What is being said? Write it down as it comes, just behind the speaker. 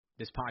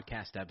This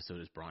podcast episode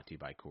is brought to you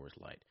by Coors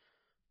Light.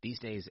 These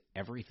days,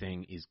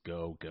 everything is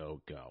go, go,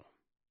 go.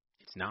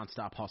 It's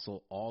nonstop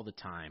hustle all the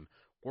time.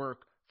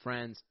 Work,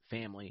 friends,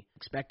 family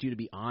expect you to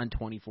be on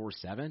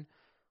 24/7.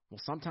 Well,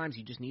 sometimes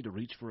you just need to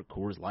reach for a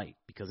Coors Light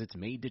because it's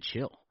made to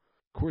chill.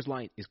 Coors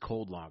Light is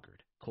cold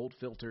lagered, cold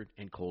filtered,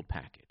 and cold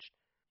packaged.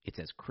 It's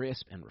as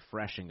crisp and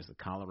refreshing as the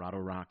Colorado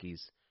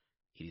Rockies.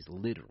 It is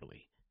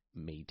literally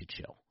made to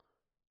chill.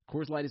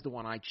 Coors Light is the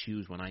one I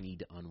choose when I need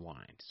to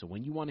unwind. So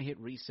when you want to hit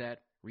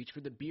reset, reach for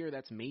the beer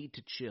that's made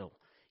to chill.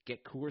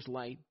 Get Coors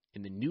Light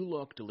in the new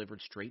look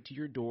delivered straight to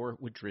your door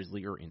with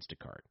Drizzly or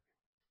Instacart.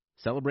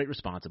 Celebrate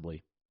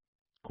responsibly.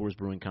 Coors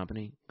Brewing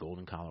Company,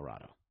 Golden,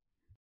 Colorado.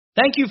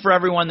 Thank you for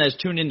everyone that has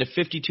tuned into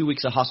 52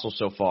 Weeks of Hustle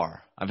so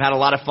far. I've had a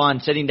lot of fun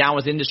sitting down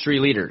with industry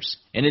leaders.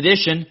 In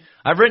addition,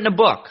 I've written a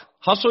book,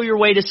 Hustle Your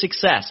Way to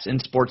Success in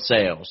Sports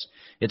Sales.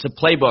 It's a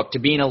playbook to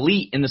being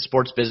elite in the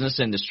sports business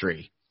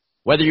industry.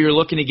 Whether you're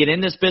looking to get in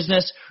this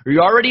business or you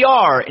already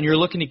are and you're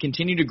looking to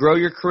continue to grow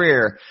your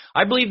career,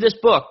 I believe this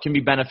book can be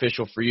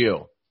beneficial for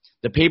you.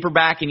 The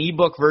paperback and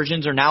ebook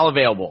versions are now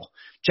available.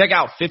 Check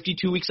out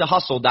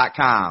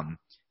 52weeksofhustle.com.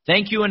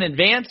 Thank you in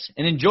advance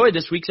and enjoy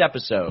this week's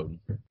episode.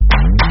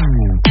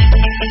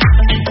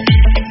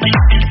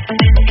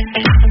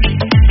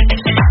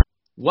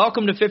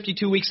 Welcome to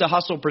 52 Weeks of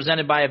Hustle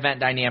presented by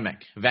Event Dynamic.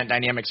 Event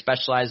Dynamic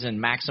specializes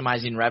in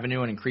maximizing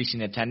revenue and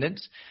increasing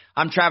attendance.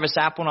 I'm Travis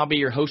Apple, and I'll be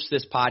your host of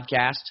this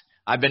podcast.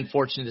 I've been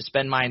fortunate to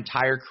spend my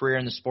entire career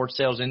in the sports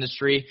sales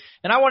industry,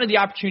 and I wanted the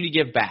opportunity to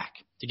give back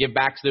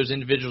to those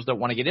individuals that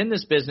want to get in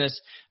this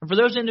business, and for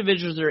those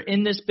individuals that are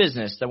in this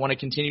business that want to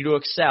continue to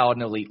excel at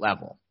an elite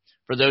level.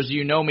 For those of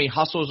you who know me,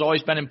 hustle has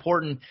always been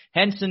important,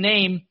 hence the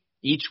name.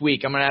 Each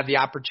week, I'm going to have the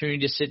opportunity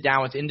to sit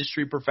down with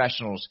industry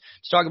professionals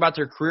to talk about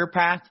their career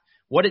path,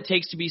 what it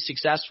takes to be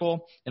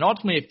successful, and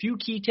ultimately a few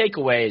key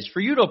takeaways for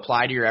you to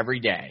apply to your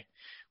everyday.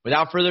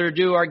 Without further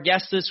ado, our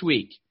guest this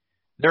week.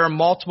 There are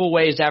multiple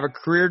ways to have a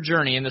career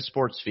journey in the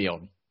sports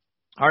field.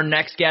 Our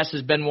next guest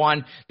has been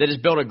one that has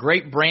built a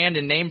great brand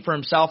and name for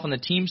himself on the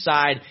team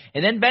side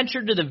and then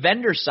ventured to the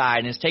vendor side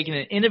and has taken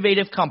an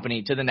innovative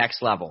company to the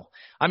next level.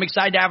 I'm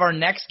excited to have our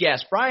next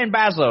guest, Brian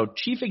Baslow,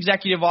 Chief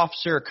Executive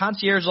Officer,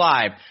 Concierge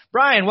Live.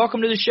 Brian,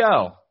 welcome to the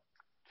show.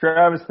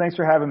 Travis, thanks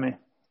for having me.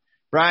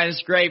 Brian,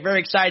 it's great. Very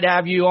excited to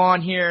have you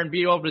on here and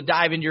be able to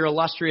dive into your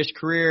illustrious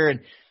career. And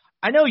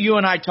I know you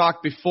and I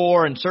talked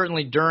before and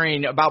certainly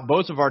during about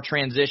both of our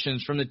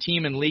transitions from the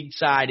team and league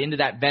side into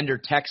that vendor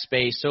tech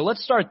space. So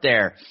let's start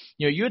there.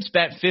 You had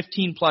spent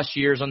 15 plus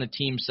years on the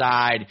team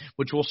side,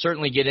 which we'll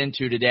certainly get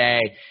into today.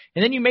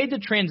 And then you made the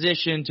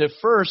transition to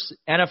first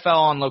NFL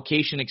on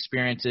location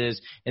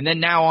experiences and then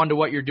now on to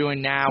what you're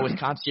doing now with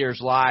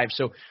Concierge Live.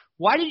 So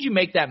why did you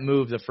make that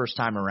move the first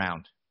time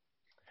around?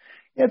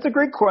 Yeah, it's a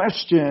great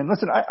question.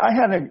 Listen, I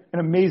had an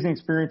amazing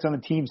experience on the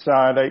team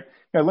side.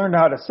 I learned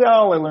how to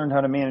sell. I learned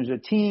how to manage a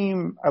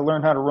team. I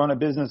learned how to run a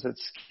business at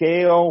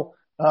scale.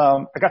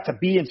 I got to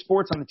be in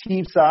sports on the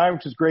team side,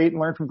 which is great,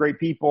 and learn from great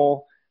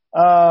people.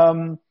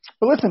 But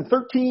listen,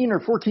 13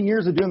 or 14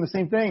 years of doing the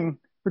same thing,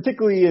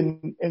 particularly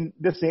in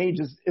this age,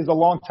 is a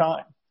long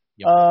time.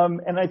 Yep.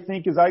 And I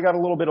think as I got a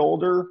little bit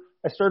older,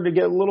 I started to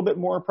get a little bit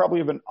more probably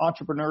of an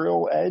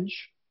entrepreneurial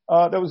edge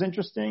that was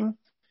interesting.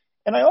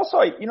 And I also,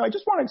 I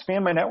just want to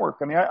expand my network.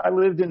 I mean, I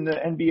lived in the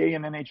NBA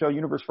and NHL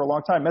universe for a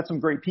long time, met some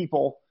great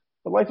people,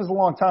 but life is a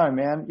long time,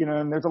 man,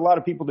 and there's a lot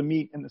of people to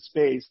meet in the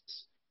space.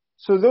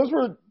 So those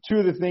were two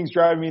of the things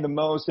driving me the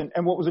most.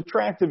 And what was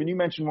attractive, and you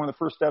mentioned one of the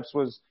first steps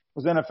was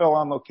NFL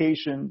on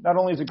location. Not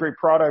only is it great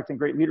product and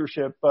great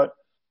leadership, but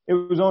it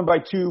was owned by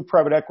two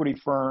private equity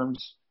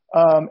firms,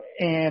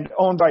 and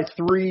owned by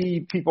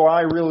three people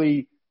I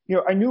really,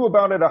 I knew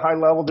about at a high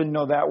level, didn't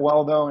know that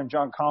well though, and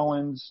John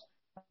Collins,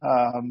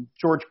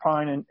 George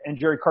Pine and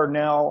Jerry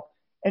Cardinell,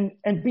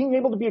 and being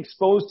able to be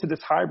exposed to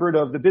this hybrid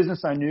of the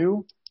business I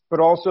knew,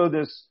 but also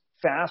this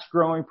fast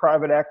growing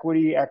private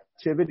equity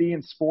activity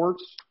in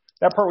sports.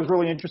 That part was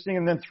really interesting.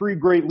 And then three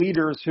great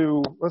leaders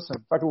who, listen,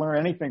 if I could learn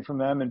anything from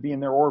them and be in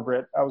their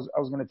orbit, I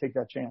was going to take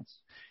that chance.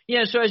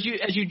 Yeah. So as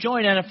you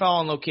joined NFL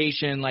on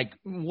location, like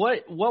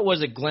what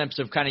was a glimpse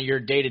of kind of your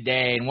day to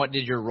day and what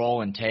did your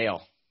role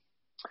entail?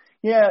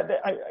 Yeah,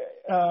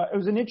 it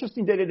was an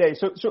interesting day-to-day.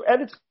 So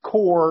at its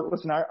core,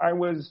 listen, I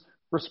was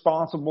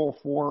responsible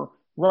for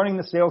running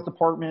the sales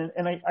department,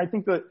 and I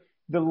think that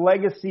the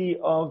legacy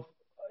of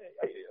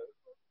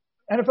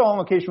NFL on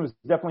location was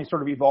definitely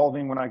sort of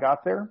evolving when I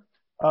got there.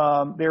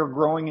 They were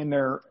growing in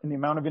the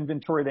amount of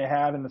inventory they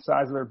had and the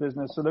size of their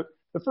business. So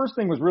the first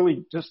thing was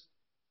really just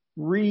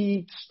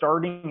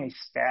restarting a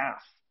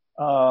staff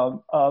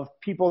of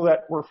people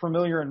that were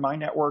familiar in my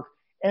network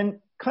and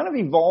kind of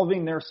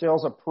evolving their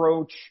sales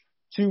approach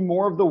to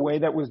more of the way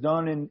that was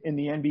done in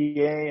the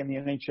NBA and the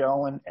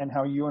NHL and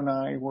how you and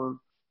I were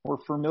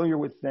familiar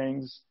with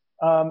things.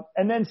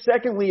 And then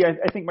secondly,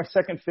 I think my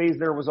second phase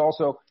there was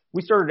also,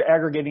 we started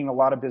aggregating a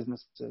lot of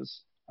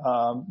businesses.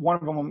 One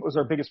of them was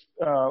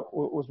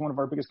one of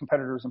our biggest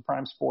competitors in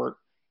Prime Sport.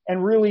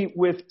 And really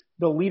with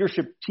the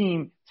leadership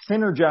team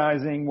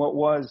synergizing what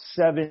was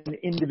 7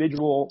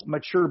 individual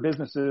mature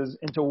businesses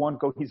into one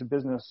cohesive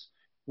business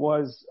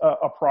was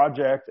a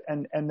project.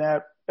 And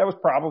that was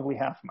probably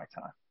half of my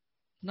time.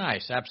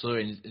 Nice.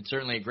 Absolutely. It's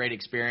certainly a great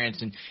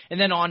experience. And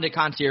then on to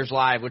Concierge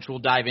Live, which we'll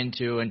dive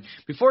into. And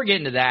before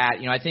getting to that,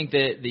 I think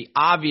the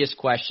obvious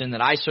question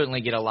that I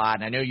certainly get a lot,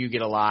 and I know you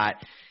get a lot,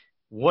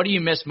 what do you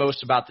miss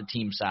most about the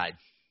team side?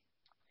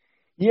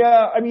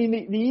 Yeah, I mean,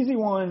 the easy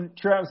one,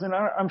 Travis, and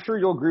I'm sure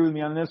you'll agree with me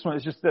on this one,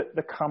 is just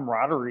the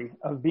camaraderie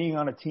of being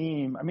on a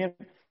team. I mean,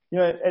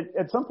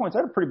 at some points I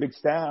had a pretty big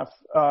staff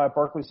at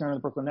Barclays Center and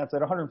the Brooklyn Nets. I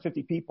had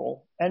 150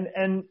 people. And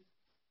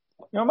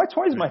my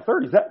 20s and my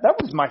 30s,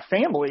 that was my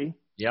family.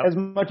 Yep. As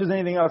much as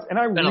anything else. And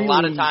I spent a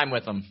lot of time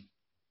with them.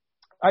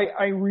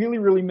 I really,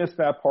 really miss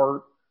that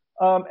part.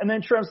 And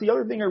then, Travis, the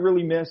other thing I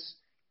really miss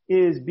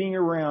is being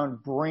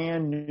around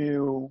brand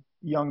new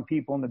young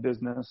people in the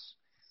business.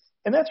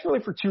 And that's really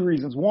for 2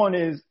 reasons. One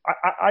is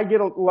I get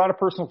a lot of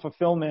personal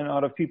fulfillment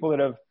out of people that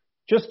have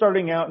just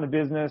starting out in the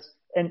business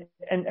and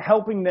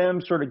helping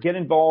them sort of get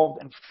involved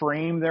and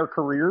frame their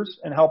careers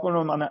and helping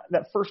them on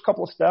that first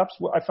couple of steps.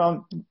 I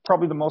found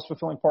probably the most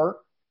fulfilling part.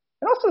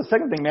 And also the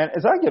second thing, man,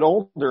 as I get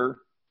older,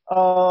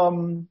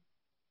 and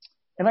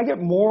I get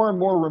more and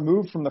more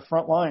removed from the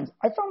front lines,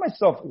 I found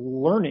myself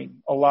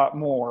learning a lot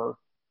more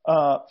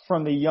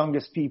from the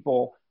youngest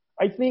people.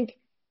 I think,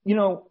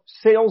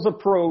 sales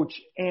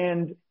approach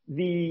and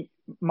the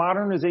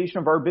modernization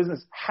of our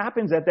business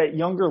happens at that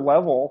younger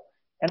level.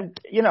 And,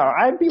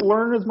 I'd be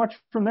learning as much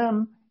from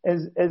them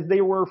as they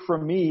were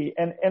from me.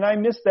 And I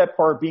miss that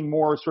part, being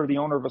more sort of the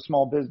owner of a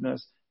small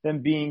business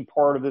than being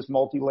part of this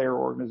multi-layer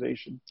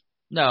organization.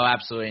 No,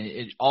 absolutely.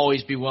 It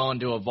always be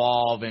willing to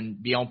evolve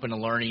and be open to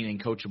learning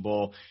and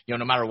coachable,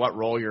 no matter what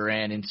role you're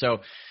in. And so,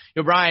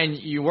 Brian,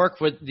 you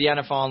work with the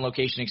NFL on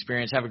location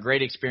experience, have a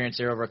great experience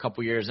there over a couple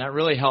of years, and that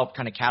really helped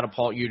kind of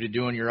catapult you to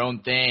doing your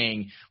own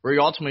thing, where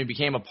you ultimately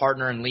became a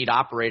partner and lead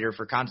operator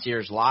for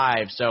Concierge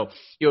Live. So,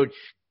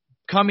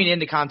 coming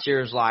into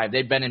Concierge Live,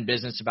 they've been in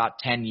business about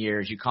 10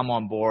 years. You come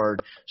on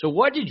board. So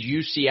what did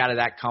you see out of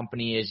that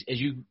company as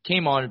you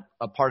came on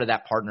a part of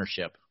that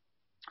partnership?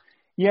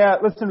 Yeah,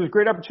 listen, it was a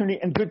great opportunity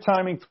and good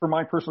timing for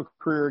my personal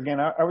career. Again,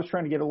 I was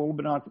trying to get a little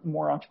bit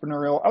more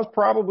entrepreneurial. I was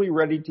probably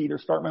ready to either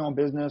start my own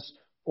business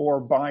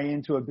or buy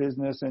into a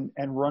business and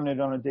run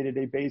it on a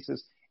day-to-day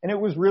basis. And it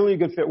was really a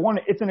good fit. One,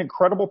 it's an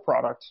incredible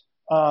product.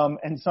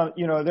 And some,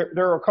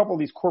 there are a couple of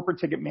these corporate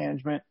ticket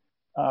management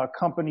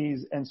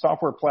companies and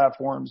software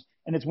platforms,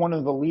 and it's one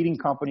of the leading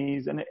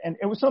companies. And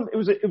it was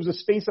a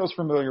space I was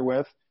familiar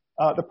with.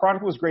 The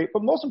product was great,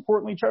 but most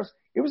importantly, Travis,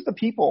 it was the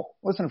people.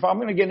 Listen, if I'm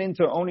going to get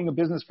into owning a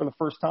business for the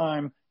first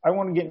time, I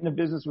want to get into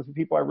business with the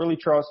people I really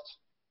trust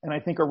and I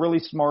think are really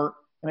smart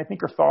and I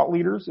think are thought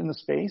leaders in the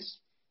space.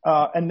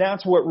 And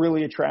that's what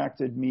really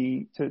attracted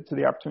me to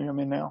the opportunity I'm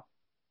in now.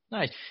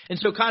 Nice. And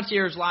so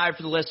Concierge Live,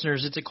 for the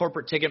listeners, it's a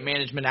corporate ticket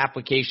management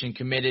application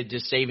committed to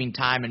saving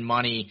time and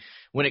money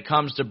when it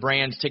comes to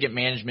brands' ticket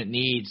management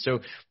needs.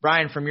 So,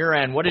 Brian, from your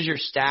end, what does your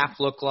staff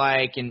look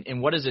like,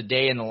 and what does a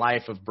day in the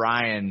life of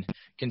Brian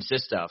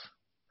consist of?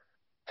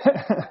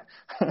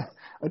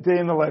 A day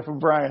in the life of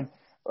Brian.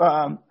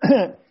 Our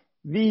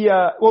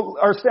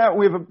staff,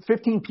 we have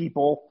 15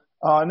 people,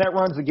 and that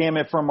runs the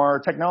gamut from our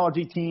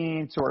technology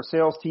team to our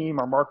sales team,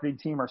 our marketing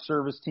team, our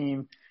service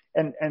team,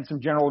 and some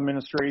general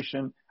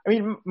administration. I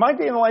mean, my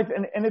day in the life,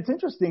 and it's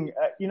interesting,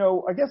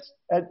 I guess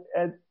at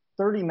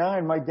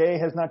 39, my day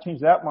has not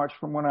changed that much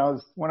from when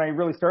I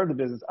really started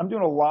the business. I'm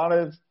doing a lot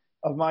of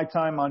my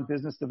time on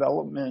business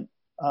development,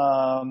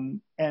 and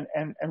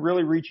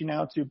really reaching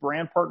out to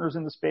brand partners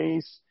in the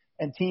space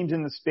and teams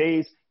in the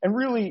space. And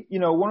really,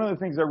 one of the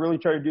things I really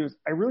try to do is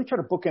I really try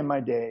to bookend my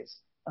days.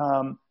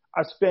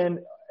 I spend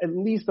at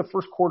least the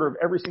first quarter of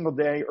every single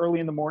day, early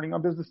in the morning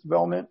on business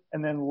development,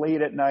 and then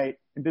late at night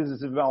in business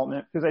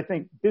development, because I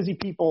think busy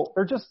people,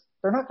 they're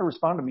not going to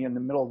respond to me in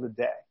the middle of the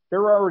day.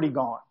 They're already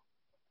gone.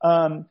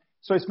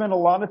 So I spend a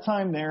lot of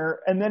time there.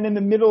 And then in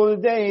the middle of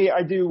the day,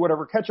 I do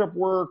whatever catch-up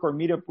work or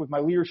meet up with my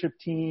leadership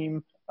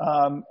team,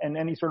 and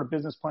any sort of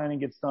business planning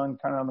gets done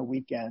kind of on the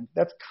weekend.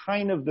 That's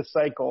kind of the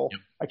cycle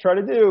I try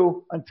to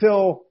do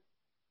until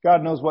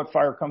God knows what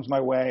fire comes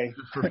my way.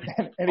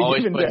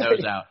 Always putting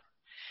those out.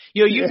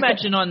 You've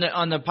mentioned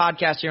on the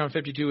podcast here on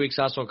 52 Weeks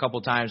Hustle a couple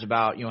of times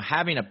about,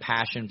 having a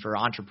passion for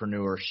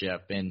entrepreneurship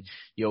and,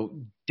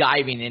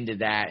 diving into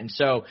that. And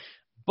so,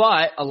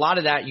 but a lot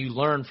of that you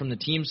learn from the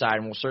team side,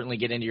 and we'll certainly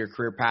get into your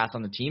career path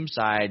on the team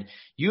side.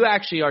 You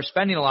actually are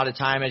spending a lot of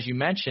time, as you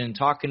mentioned,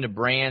 talking to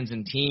brands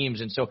and teams.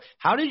 And so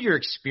how did your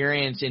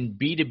experience in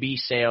B2B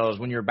sales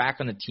when you're back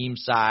on the team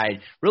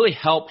side really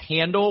help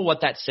handle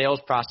what that sales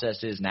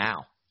process is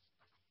now?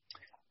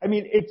 I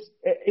mean,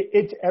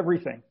 it's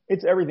everything.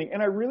 It's everything.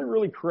 And I really,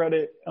 really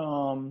credit,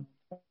 and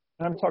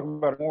I'm talking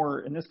about it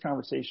more in this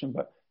conversation,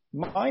 but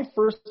my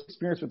first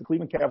experience with the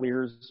Cleveland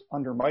Cavaliers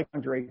under Mike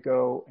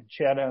Andreyko and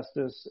Chad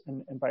Estes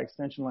and by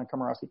extension, Len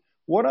Komoroski,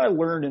 what I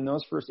learned in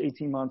those first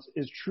 18 months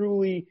is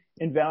truly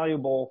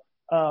invaluable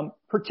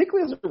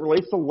particularly as it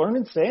relates to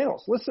learning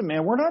sales. Listen,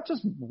 man, we're not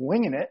just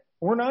winging it.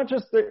 We're not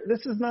just,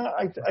 this is not,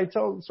 I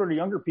tell sort of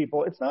younger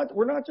people,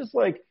 we're not just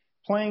like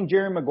playing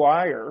Jerry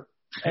Maguire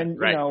and,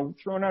 right.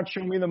 Throwing out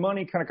show me the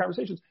money kind of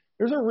conversations.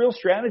 There's a real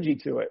strategy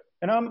to it.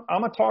 And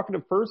I'm a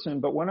talkative person,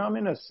 but when I'm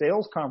in a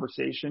sales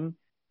conversation,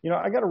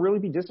 I got to really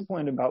be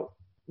disciplined about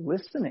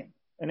listening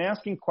and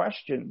asking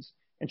questions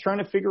and trying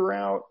to figure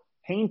out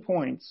pain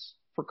points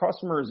for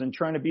customers and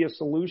trying to be a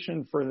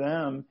solution for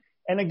them.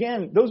 And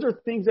again, those are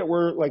things that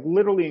were like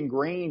literally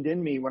ingrained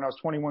in me when I was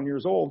 21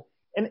 years old.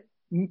 And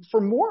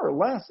for more or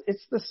less,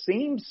 it's the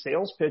same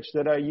sales pitch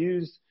that I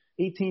used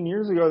 18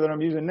 years ago that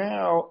I'm using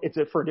now. It's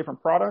for a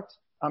different product.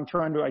 I'm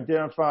trying to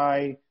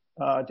identify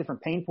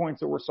different pain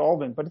points that we're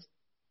solving, but it's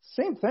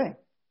the same thing.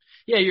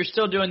 Yeah, you're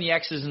still doing the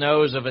X's and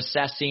O's of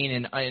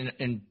assessing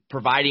and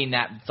providing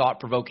that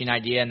thought-provoking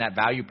idea and that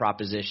value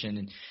proposition.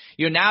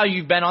 And now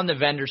you've been on the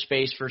vendor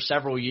space for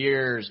several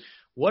years.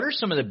 What are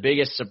some of the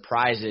biggest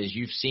surprises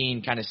you've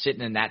seen kind of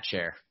sitting in that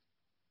chair?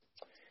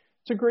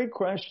 It's a great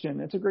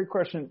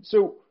question.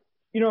 So,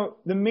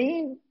 the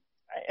main,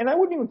 and I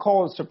wouldn't even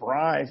call it a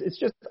surprise. It's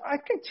just I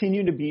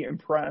continue to be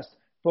impressed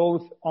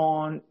both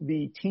on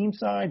the team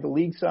side, the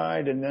league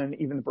side, and then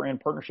even the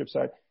brand partnership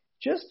side.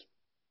 Just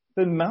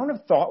the amount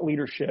of thought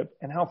leadership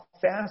and how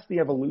fast the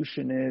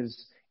evolution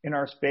is in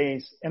our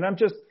space. And I'm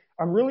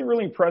really,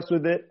 really impressed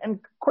with it. And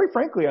quite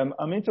frankly,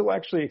 I'm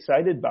intellectually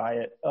excited by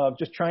it, of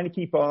just trying to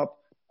keep up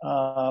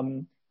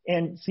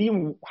and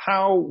seeing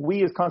how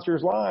we as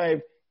Concierge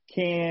Live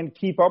can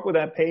keep up with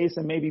that pace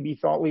and maybe be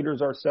thought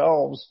leaders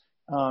ourselves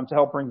to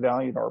help bring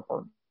value to our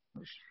partners.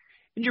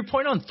 And your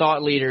point on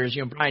thought leaders,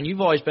 Brian,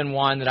 you've always been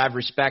one that I've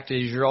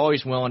respected. Is you're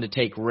always willing to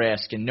take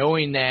risk, and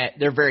knowing that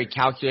they're very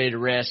calculated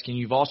risk, and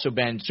you've also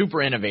been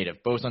super innovative,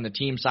 both on the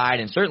team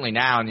side and certainly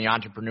now in the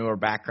entrepreneur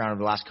background over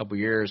the last couple of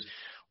years.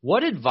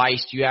 What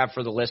advice do you have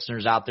for the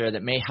listeners out there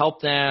that may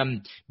help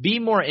them be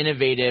more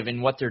innovative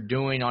in what they're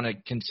doing on a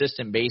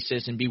consistent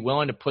basis and be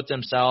willing to put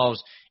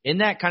themselves in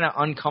that kind of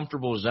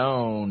uncomfortable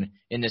zone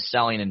in this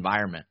selling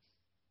environment?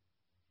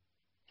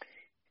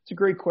 It's a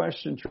great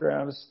question,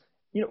 Travis.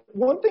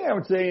 One thing I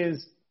would say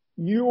is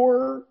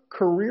your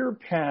career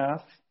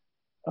path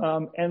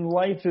and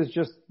life is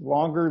just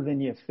longer than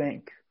you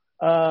think.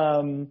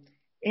 And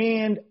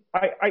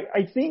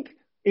I think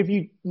if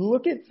you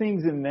look at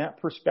things in that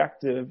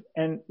perspective,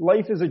 and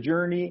life is a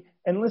journey,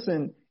 and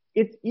listen,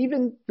 it's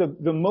even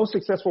the most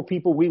successful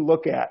people we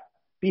look at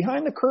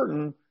behind the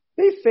curtain,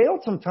 they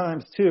failed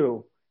sometimes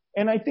too.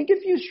 And I think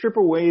if you strip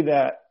away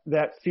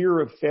that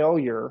fear of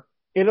failure,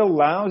 it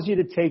allows you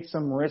to take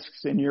some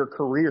risks in your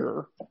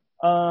career.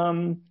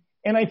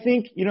 And I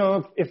think,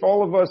 if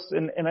all of us,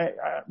 and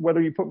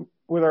whether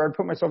I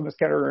put myself in this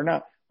category or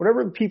not,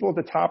 whatever the people at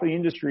the top of the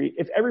industry,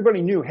 if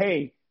everybody knew,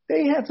 hey,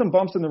 they had some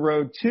bumps in the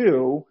road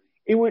too,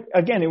 it would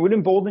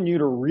embolden you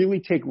to really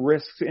take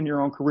risks in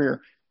your own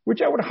career,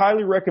 which I would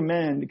highly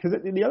recommend. Because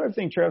the other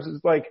thing, Travis,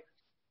 is like,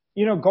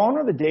 gone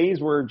are the days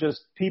where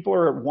just people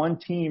are at one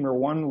team or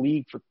one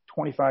league for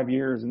 25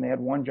 years and they had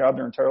one job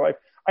their entire life.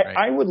 Right.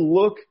 I would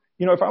look,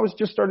 if I was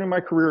just starting my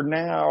career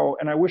now,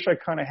 and I wish I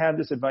kind of had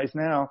this advice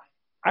now,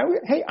 I'm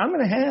going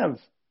to have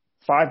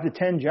 5 to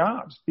 10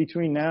 jobs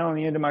between now and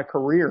the end of my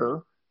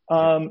career.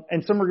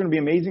 And some are going to be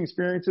amazing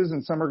experiences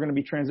and some are going to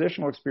be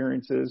transitional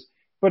experiences,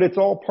 but it's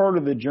all part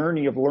of the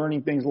journey of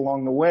learning things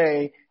along the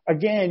way.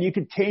 Again, you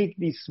could take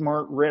these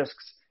smart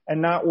risks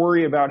and not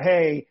worry about,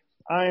 hey,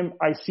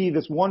 I see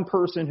this one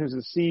person who's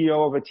the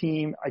CEO of a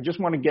team. I just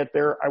want to get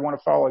there. I want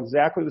to follow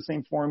exactly the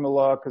same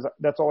formula because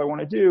that's all I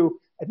want to do.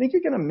 I think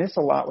you're going to miss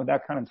a lot with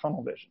that kind of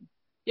tunnel vision.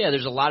 Yeah,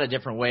 there's a lot of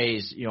different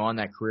ways, on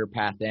that career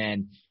path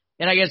end.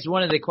 And I guess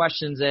one of the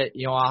questions that,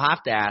 I'll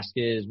have to ask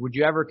is, would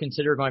you ever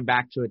consider going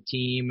back to a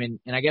team?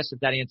 And I guess if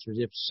that answer is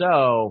if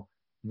so,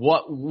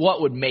 what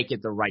would make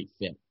it the right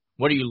fit?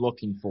 What are you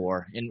looking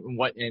for?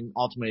 And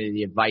ultimately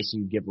the advice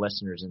you give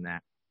listeners in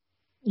that?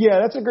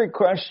 Yeah, that's a great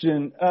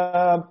question.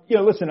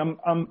 Listen,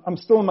 I'm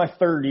still in my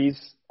 30s,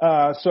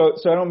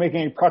 so I don't make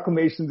any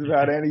proclamations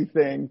about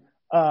anything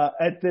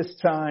at this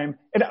time.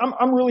 And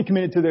I'm really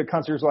committed to the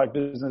Concierge Live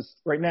business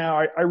right now.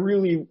 I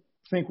really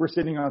think we're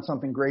sitting on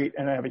something great,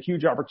 and I have a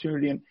huge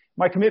opportunity. And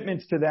my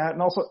commitments to that,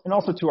 and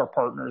also to our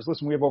partners.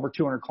 Listen, we have over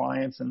 200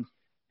 clients, and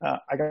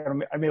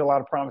I made a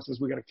lot of promises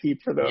we got to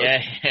keep for those.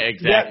 Yeah,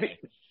 exactly.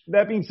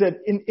 That being said,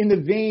 in the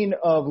vein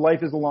of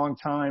life is a long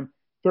time,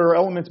 there are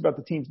elements about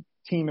the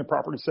team and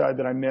property side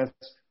that I miss.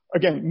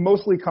 Again,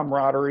 mostly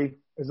camaraderie.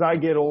 As I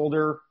get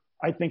older,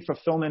 I think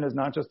fulfillment is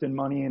not just in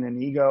money and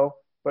in ego,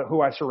 but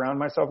who I surround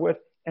myself with.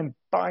 And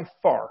by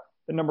far,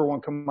 the number one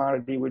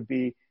commodity would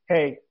be,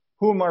 hey,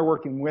 who am I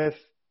working with?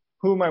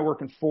 Who am I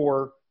working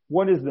for?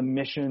 What is the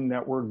mission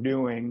that we're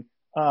doing?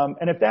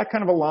 And if that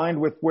kind of aligned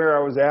with where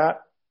I was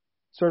at,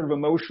 sort of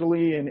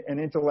emotionally and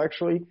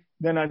intellectually,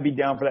 then I'd be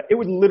down for that. It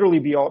would literally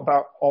be all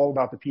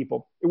about the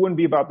people. It wouldn't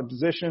be about the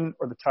position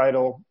or the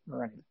title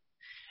or anything.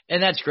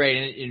 And that's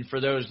great. And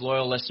for those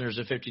loyal listeners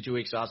of 52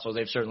 Weeks Hustle,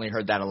 they've certainly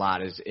heard that a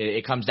lot.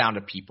 It comes down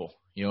to people.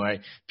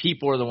 Right?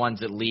 People are the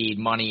ones that lead.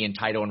 Money and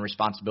title and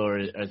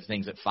responsibility are the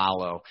things that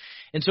follow.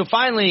 And so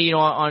finally,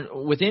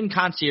 within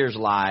Concierge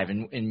Live,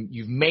 and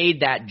you've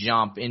made that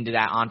jump into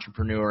that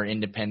entrepreneur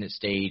independent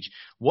stage,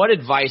 what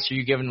advice are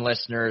you giving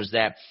listeners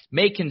that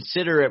may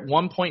consider at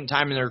one point in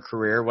time in their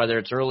career, whether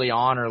it's early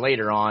on or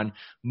later on,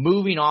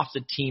 moving off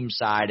the team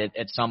side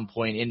at some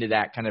point into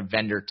that kind of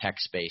vendor tech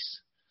space?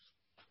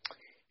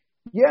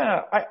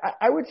 Yeah,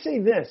 I would say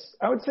this.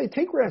 I would say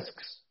take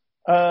risks.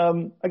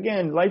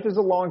 Again, life is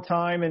a long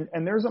time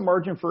and there's a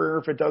margin for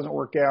error if it doesn't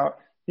work out.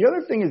 The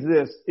other thing is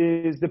this,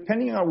 is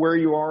depending on where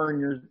you are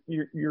in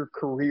your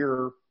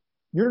career,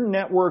 your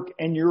network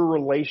and your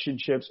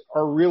relationships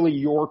are really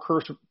your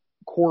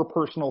core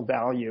personal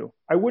value.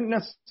 I wouldn't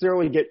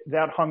necessarily get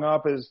that hung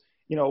up as,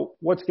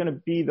 what's going to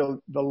be the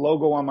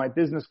logo on my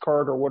business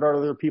card or what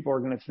other people are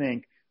going to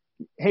think.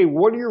 Hey,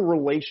 what are your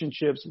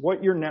relationships?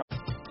 What your network?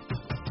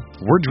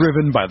 We're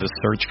driven by the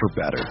search for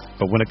better.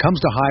 But when it comes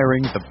to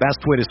hiring, the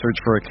best way to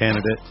search for a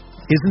candidate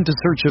isn't to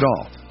search at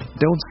all.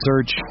 Don't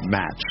search,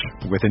 match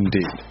with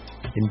Indeed.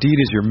 Indeed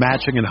is your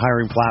matching and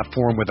hiring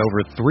platform with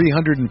over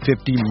 350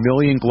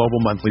 million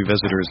global monthly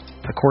visitors,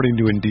 according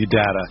to Indeed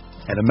data,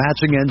 and a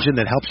matching engine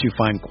that helps you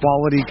find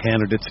quality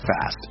candidates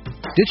fast.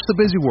 Ditch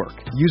the busy work.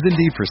 Use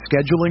Indeed for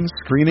scheduling,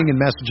 screening, and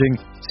messaging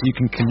so you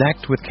can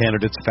connect with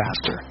candidates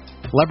faster.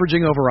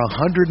 Leveraging over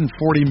 140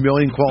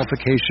 million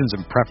qualifications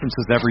and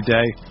preferences every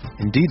day,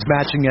 Indeed's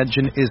matching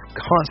engine is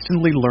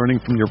constantly learning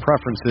from your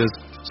preferences,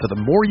 so the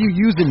more you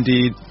use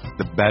Indeed,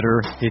 the better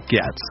it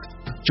gets.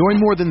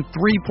 Join more than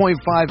 3.5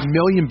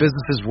 million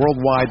businesses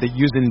worldwide that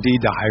use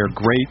Indeed to hire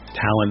great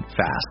talent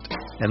fast.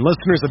 And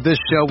listeners of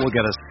this show will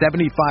get a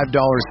 $75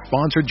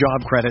 sponsored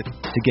job credit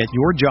to get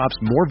your jobs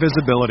more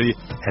visibility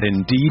at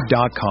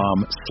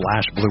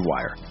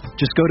Indeed.com/BlueWire.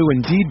 Just go to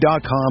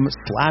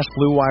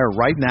Indeed.com/BlueWire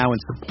right now and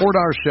support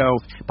our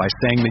show by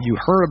saying that you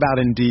heard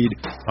about Indeed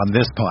on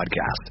this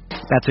podcast.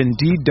 That's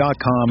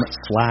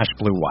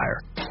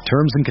Indeed.com/BlueWire.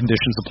 Terms and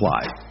conditions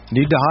apply.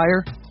 Need to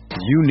hire?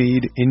 You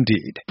need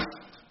Indeed.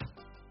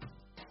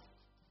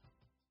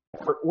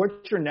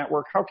 What's your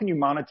network? How can you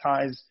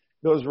monetize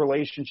those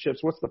relationships?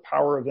 What's the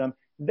power of them?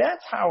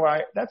 That's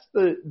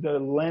the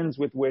lens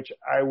with which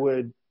I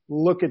would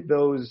look at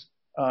those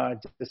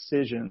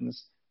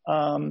decisions.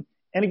 And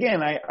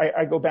again,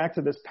 I go back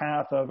to this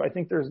path of, I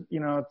think there's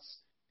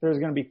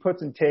going to be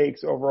puts and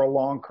takes over a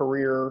long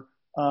career,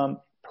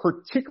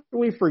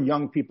 particularly for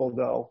young people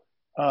though.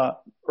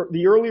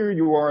 The earlier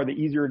you are, the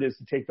easier it is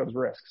to take those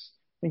risks.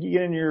 I think you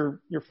get in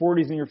your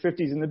 40s and your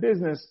 50s in the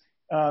business,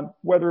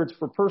 whether it's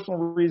for personal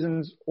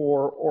reasons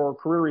or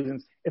career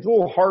reasons, it's a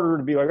little harder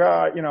to be like,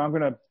 I'm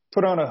going to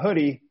put on a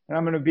hoodie and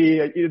I'm going to be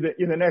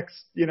the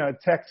next,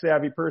 tech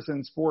savvy person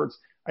in sports.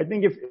 I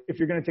think if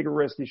you're going to take a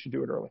risk, you should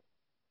do it early.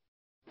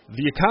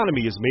 The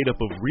economy is made up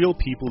of real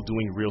people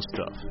doing real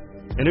stuff,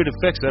 and it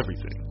affects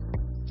everything,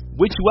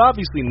 which you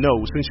obviously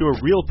know since you're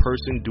a real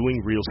person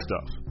doing real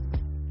stuff.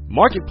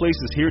 Marketplace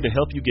is here to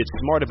help you get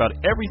smart about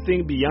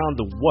everything beyond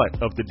the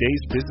what of the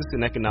day's business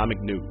and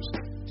economic news.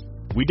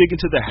 We dig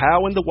into the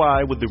how and the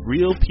why with the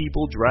real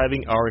people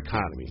driving our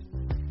economy.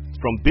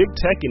 From big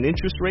tech and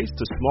interest rates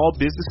to small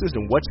businesses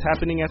and what's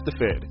happening at the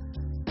Fed,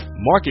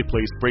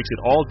 Marketplace breaks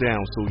it all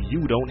down so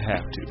you don't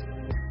have to.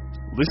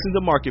 Listen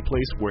to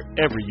Marketplace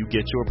wherever you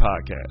get your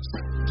podcasts.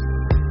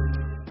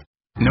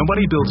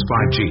 Nobody builds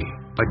 5G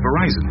like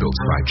Verizon builds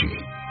 5G,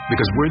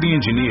 because we're the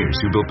engineers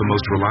who built the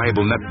most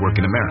reliable network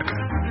in America.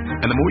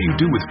 And the more you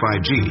do with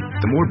 5G,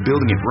 the more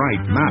building it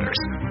right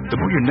matters. The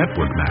more your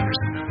network matters.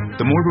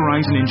 The more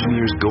Verizon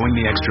engineers going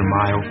the extra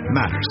mile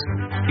matters.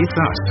 It's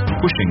us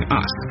pushing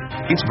us.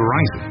 It's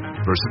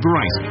Verizon versus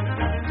Verizon.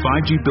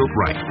 5G built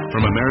right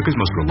from America's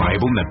most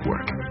reliable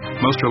network.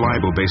 Most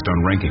reliable based on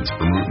rankings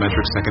from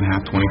RootMetrics second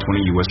half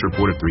 2020 U.S.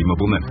 report of 3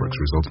 mobile networks.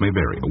 Results may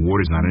vary.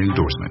 Award is not an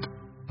endorsement.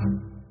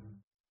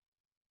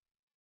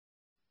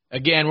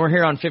 Again, we're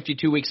here on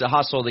 52 Weeks of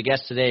Hustle. The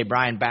guest today,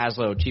 Brian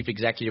Baslow, Chief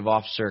Executive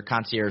Officer,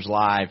 Concierge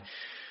Live.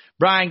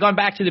 Brian, going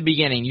back to the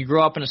beginning, you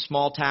grew up in a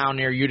small town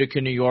near Utica,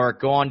 New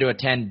York, go on to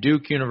attend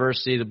Duke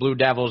University, the Blue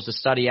Devils, to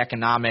study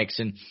economics.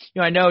 And,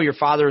 I know your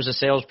father was a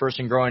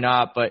salesperson growing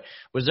up, but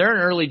was there an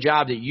early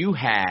job that you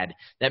had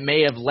that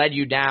may have led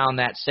you down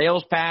that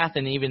sales path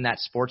and even that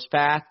sports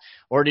path?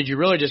 Or did you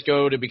really just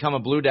go to become a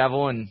Blue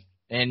Devil and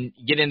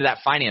get into that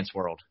finance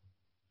world?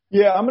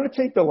 Yeah, I'm going to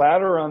take the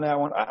latter on that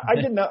one. I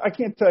didn't know. I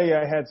can't tell you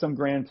I had some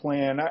grand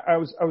plan. I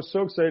was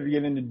so excited to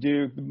get into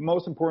Duke.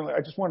 Most importantly,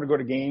 I just wanted to go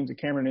to games at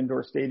Cameron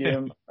Indoor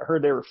Stadium. I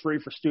heard they were free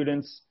for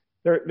students.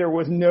 There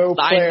was no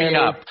plan. Sign me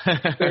up.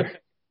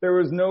 there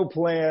was no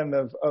plan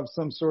of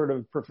some sort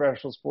of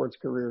professional sports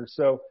career.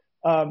 So,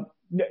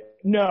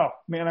 no,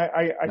 man,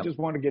 I just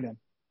want to get in.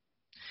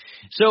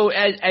 So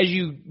as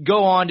you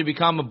go on to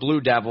become a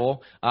Blue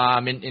Devil,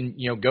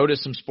 and go to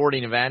some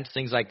sporting events,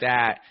 things like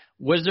that,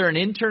 was there an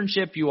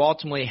internship you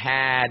ultimately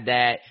had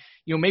that,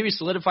 maybe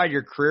solidified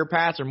your career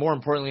path, or more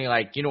importantly,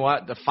 like,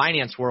 the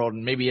finance world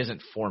maybe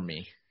isn't for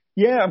me?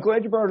 Yeah, I'm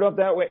glad you brought it up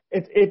that way.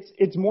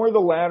 It's more the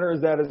latter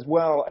as that as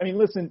well. I mean,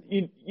 listen,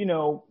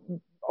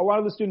 a lot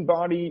of the student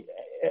body,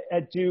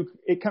 at Duke,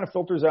 it kind of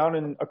filters out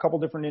in a couple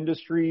different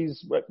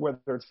industries, whether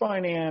it's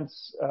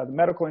finance, the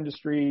medical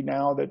industry,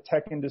 now the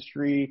tech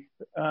industry.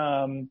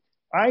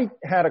 I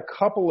had a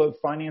couple of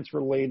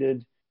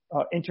finance-related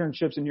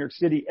internships in New York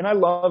City, and I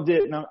loved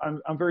it, and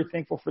I'm very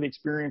thankful for the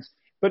experience.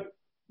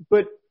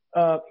 But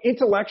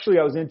intellectually,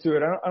 I was into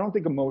it. I don't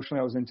think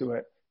emotionally I was into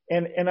it.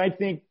 And I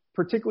think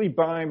particularly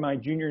by my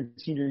junior and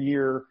senior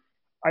year,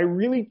 I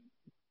really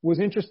was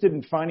interested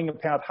in finding a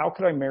path. How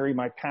could I marry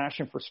my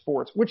passion for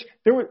sports, which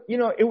there were,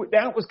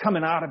 that was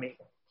coming out of me.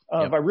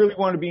 If I really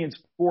wanted to be in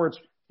sports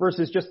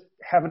versus just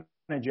having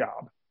a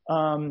job.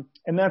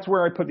 And that's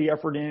where I put the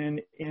effort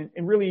in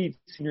really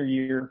senior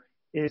year,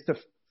 is to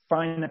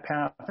find a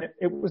path.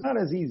 It was not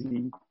as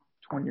easy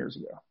 20 years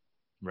ago.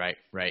 Right.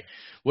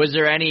 Was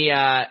there any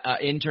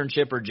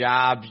internship or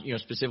job,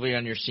 specifically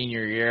on your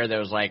senior year that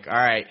was like, all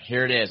right,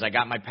 here it is. I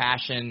got my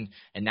passion,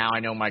 and now I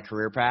know my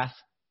career path?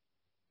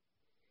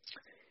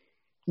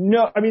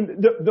 No, I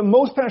mean, the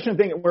most passionate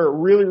thing where it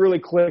really, really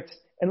clicked,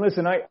 and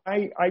listen,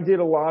 I did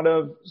a lot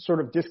of sort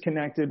of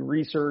disconnected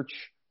research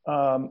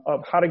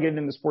of how to get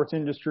into the sports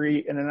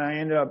industry, and then I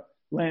ended up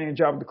landing a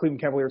job with the Cleveland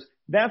Cavaliers.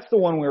 That's the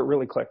one where it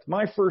really clicked.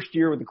 My first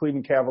year with the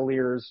Cleveland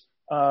Cavaliers,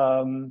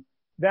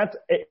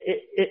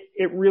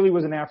 it really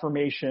was an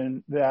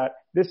affirmation that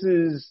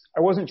I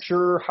wasn't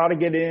sure how to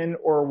get in,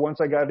 or once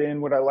I got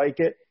in, would I like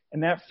it?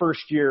 And that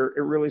first year,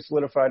 it really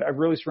solidified. I've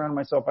really surrounded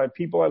myself. I have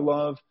people I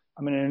love.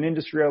 I'm in an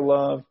industry I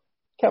love.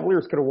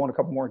 Cavaliers could have won a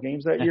couple more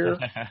games that year.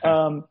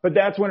 But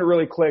that's when it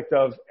really clicked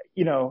of,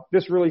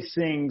 this really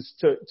sings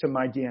to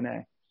my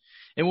DNA.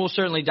 And we'll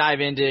certainly dive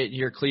into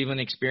your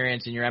Cleveland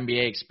experience and your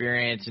NBA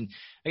experience. And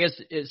I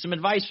guess some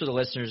advice for the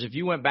listeners: if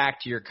you went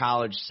back to your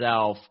college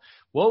self,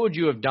 what would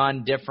you have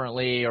done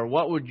differently, or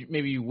what would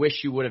maybe you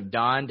wish you would have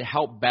done to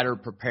help better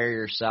prepare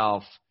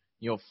yourself,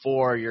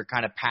 for your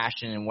kind of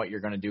passion and what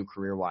you're going to do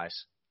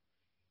career-wise?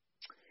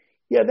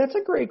 Yeah, that's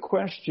a great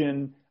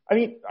question. I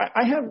mean,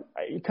 I have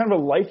kind of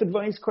a life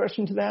advice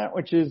question to that,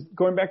 which is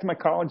going back to my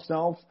college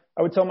self.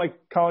 I would tell my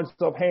college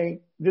self,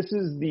 hey, this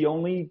is the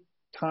only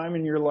time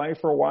in your life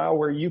for a while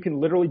where you can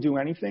literally do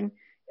anything.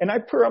 And I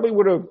probably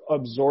would have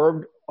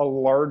absorbed a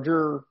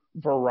larger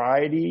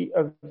variety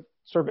of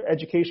sort of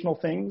educational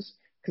things,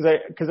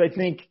 because I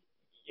think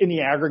in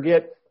the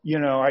aggregate,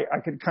 I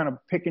could kind of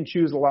pick and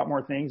choose a lot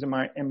more things in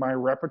my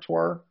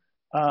repertoire.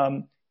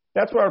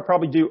 That's what I would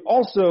probably do.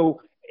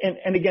 Also,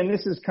 and again,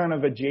 this is kind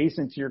of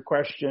adjacent to your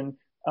question.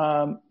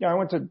 I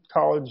went to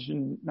college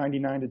in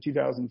 99 to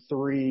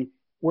 2003,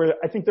 where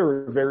I think there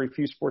were very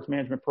few sports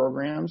management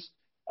programs.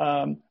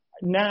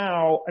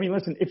 Now, I mean,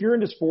 listen, if you're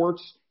into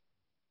sports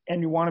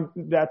and you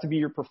want that to be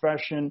your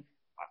profession,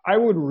 I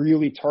would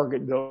really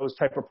target those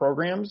type of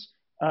programs.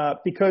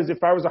 Because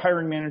if I was a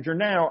hiring manager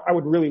now, I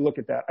would really look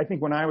at that. I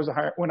think when I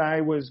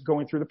was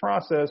going through the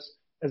process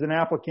as an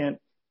applicant,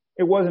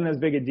 it wasn't as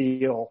big a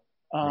deal.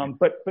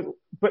 But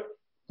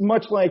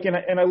much like,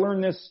 and I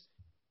learned this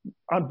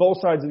on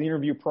both sides of the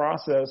interview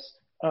process,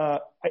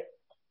 hiring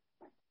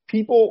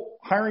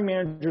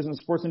managers in the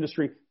sports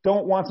industry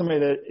don't want somebody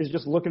that is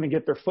just looking to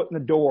get their foot in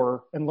the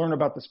door and learn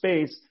about the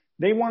space.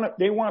 They want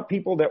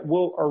people that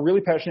are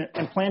really passionate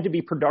and plan to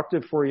be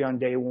productive for you on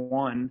day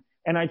one.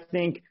 And I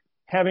think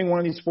having one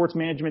of these sports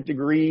management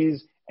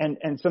degrees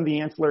and some of the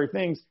ancillary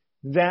things,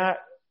 that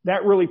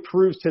really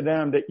proves to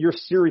them that you're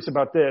serious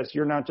about this.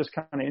 You're not just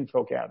kind of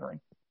info gathering.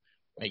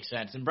 Makes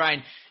sense. And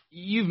Brian,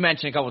 you've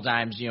mentioned a couple of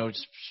times,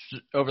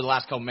 over the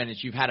last couple of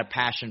minutes, you've had a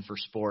passion for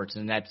sports,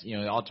 and that's,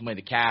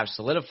 ultimately the Cavs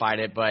solidified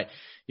it. But,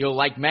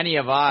 like many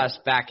of us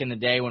back in the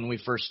day when we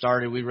first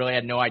started, we really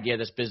had no idea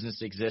this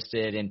business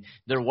existed, and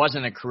there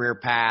wasn't a career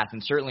path,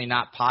 and certainly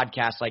not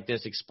podcasts like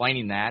this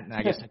explaining that. And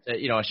I guess it's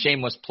a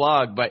shameless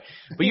plug, but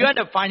you end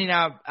up finding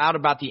out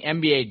about the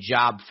NBA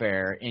job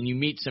fair, and you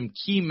meet some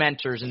key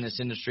mentors in this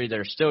industry that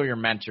are still your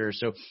mentors.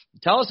 So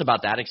tell us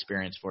about that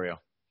experience for you.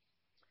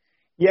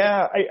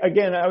 Yeah,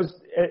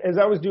 as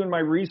I was doing my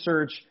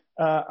research,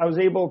 I was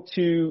able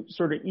to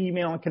sort of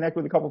email and connect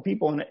with a couple of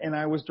people, and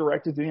I was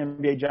directed to the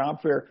NBA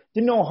job fair.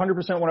 Didn't know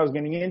 100% what I was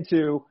getting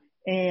into,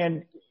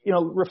 and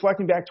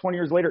reflecting back 20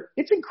 years later,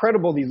 it's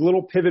incredible, these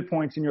little pivot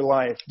points in your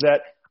life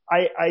that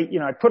I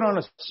put on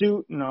a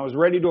suit and I was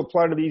ready to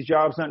apply to these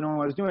jobs, not knowing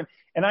what I was doing,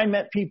 and I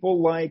met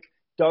people like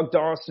Doug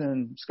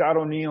Dawson, Scott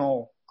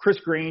O'Neil,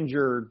 Chris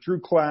Granger, Drew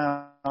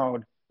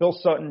Cloud, Bill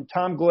Sutton,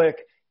 Tom Glick,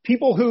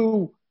 people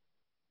who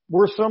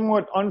were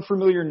somewhat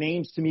unfamiliar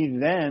names to me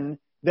then,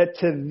 that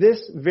to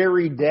this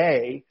very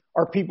day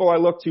are people I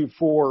look to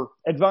for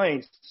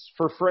advice,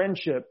 for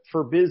friendship,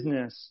 for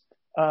business.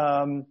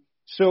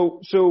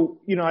 So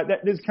that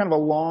this is kind of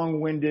a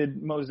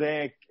long-winded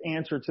mosaic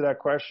answer to that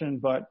question,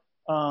 but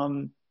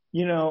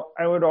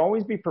I would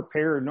always be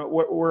prepared,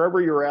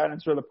 wherever you're at in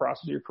sort of the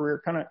process of your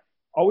career, kind of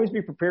always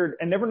be prepared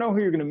and never know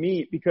who you're going to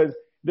meet, because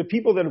the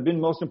people that have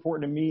been most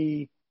important to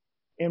me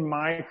in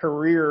my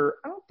career,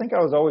 I don't think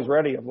I was always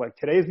ready of like,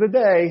 today's the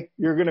day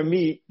you're going to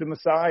meet the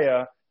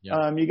Messiah.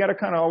 Yeah. You got to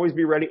kind of always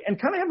be ready and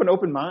kind of have an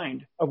open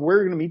mind of where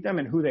you're going to meet them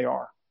and who they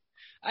are.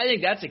 I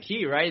think that's a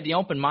key, right? The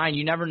open mind.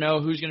 You never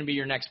know who's going to be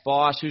your next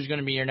boss, who's going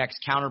to be your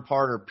next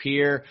counterpart or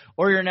peer,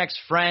 or your next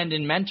friend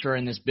and mentor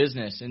in this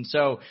business. And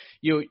so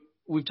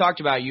we've talked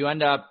about you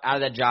end up out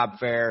of that job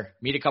fair,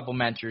 meet a couple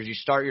mentors, you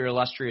start your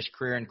illustrious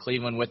career in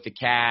Cleveland with the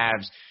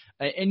Cavs.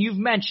 And you've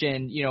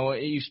mentioned,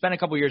 you spent a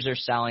couple years there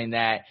selling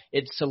that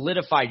it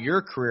solidified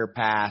your career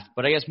path.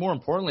 But I guess more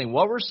importantly,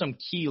 what were some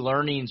key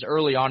learnings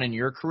early on in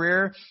your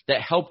career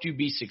that helped you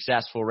be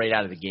successful right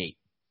out of the gate?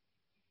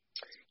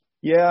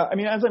 Yeah, I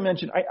mean, as I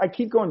mentioned, I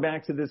keep going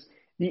back to this.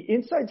 The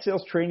inside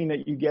sales training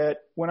that you get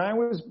when I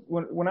was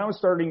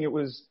starting, it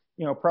was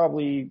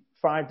probably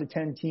 5 to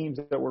 10 teams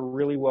that were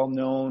really well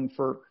known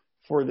for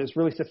this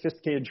really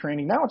sophisticated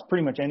training. Now it's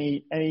pretty much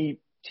any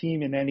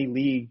team in any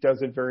league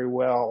does it very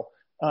well.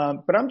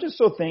 But I'm just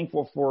so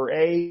thankful for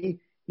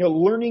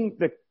learning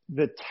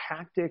the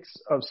tactics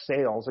of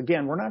sales.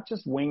 Again, we're not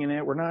just winging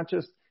it. We're not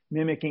just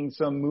mimicking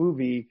some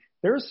movie.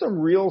 There's some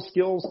real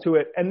skills to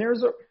it, and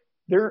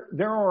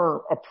there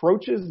are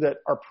approaches that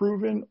are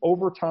proven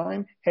over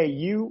time. Hey,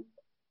 you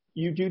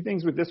do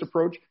things with this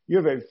approach, you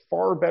have a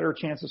far better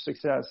chance of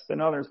success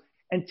than others.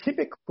 And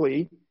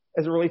typically,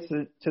 as it relates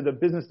to the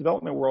business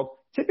development world,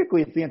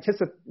 typically it's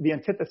the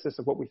antithesis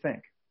of what we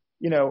think.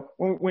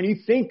 When you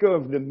think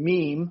of the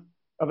meme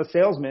of a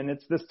salesman,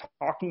 it's this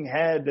talking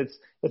head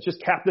that's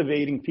just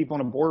captivating people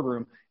in a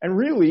boardroom. And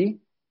really,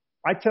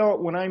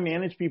 when I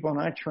manage people and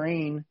I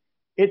train,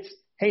 it's,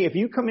 hey, if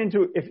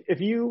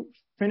you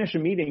finish a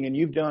meeting and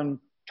you've done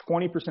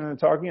 20% of the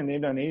talking and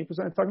they've done 80% of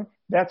the talking,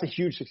 that's a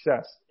huge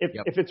success.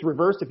 If it's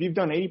reversed, if you've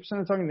done 80% of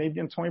the talking and they've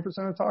done 20% of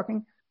the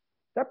talking,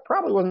 that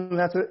probably wasn't,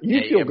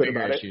 you feel good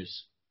about it.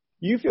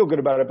 You feel good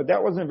about it, but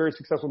that wasn't a very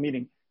successful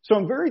meeting. So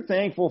I'm very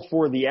thankful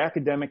for the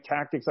academic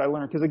tactics I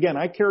learned, because again,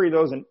 I carry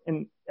those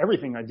in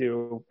everything I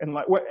do. And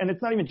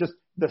it's not even just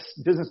the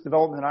business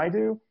development I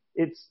do.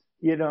 It's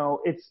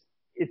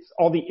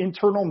all the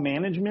internal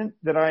management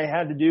that I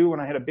had to do when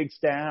I had a big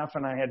staff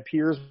and I had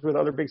peers with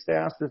other big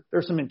staffs.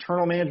 There's some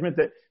internal management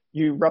that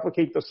you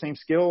replicate those same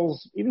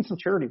skills, even some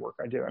charity work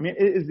I do. I mean,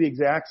 it is the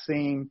exact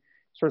same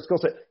sort of skill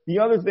set. The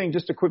other thing,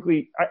 just to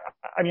quickly,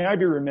 I'd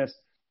be remiss.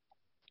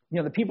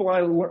 The people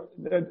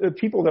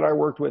that I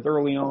worked with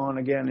early on,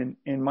 again,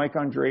 in Mike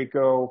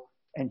Ondrako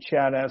and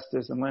Chad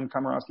Estes and Len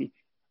Komorowski,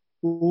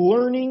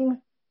 learning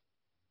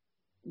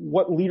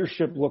what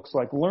leadership looks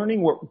like,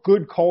 learning what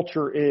good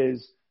culture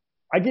is.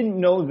 I didn't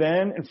know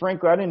then, and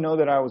frankly, I didn't know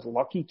that I was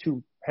lucky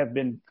to have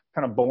been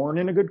kind of born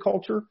in a good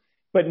culture.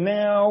 But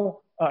now,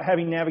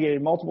 having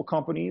navigated multiple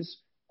companies,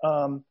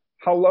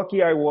 how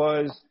lucky I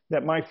was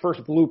that my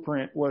first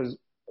blueprint was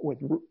with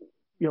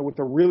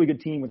a really good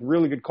team, with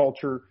really good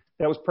culture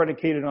that was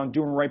predicated on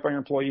doing right by your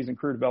employees and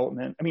career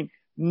development. I mean,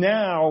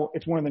 now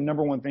it's one of the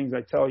number one things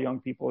I tell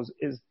young people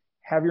is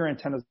have your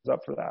antennas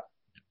up for that.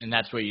 And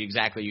that's what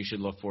you should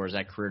look for, is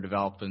that career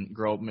development,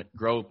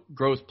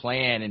 growth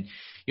plan. And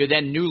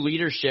then new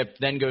leadership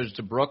then goes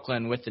to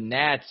Brooklyn with the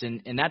Nets.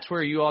 And that's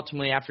where you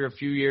ultimately, after a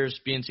few years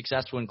being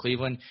successful in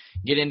Cleveland,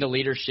 get into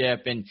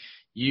leadership and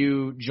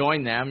you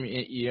join them,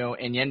 and you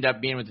end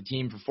up being with the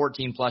team for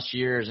 14 plus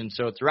years. And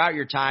so throughout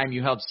your time,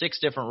 you held 6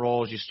 different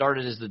roles. You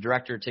started as the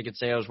director of ticket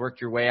sales,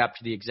 worked your way up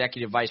to the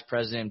executive vice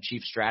president and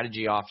chief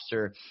strategy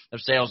officer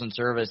of sales and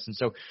service. And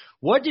so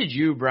what did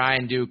you,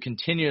 Brian, do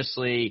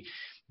continuously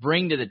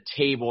bring to the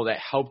table that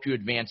helped you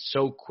advance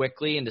so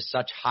quickly into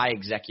such high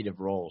executive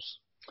roles?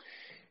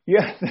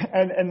 Yeah,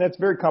 and that's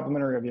very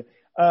complimentary of you.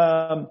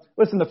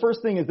 Listen, the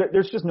first thing is that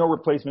there's just no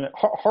replacement.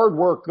 Hard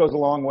work goes a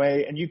long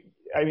way, and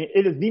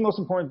it is the most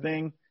important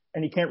thing,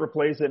 and you can't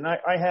replace it. And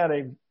I had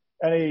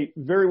a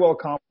very well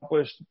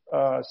accomplished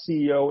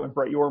CEO in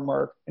Brett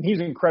Yormark, and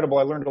he's incredible.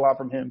 I learned a lot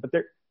from him, but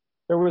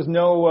there was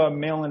no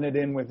mailing it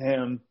in with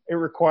him. It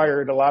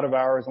required a lot of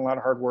hours and a lot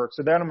of hard work.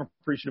 So that I'm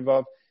appreciative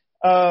of.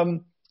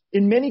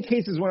 In many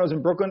cases when I was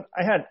in Brooklyn,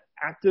 I had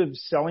active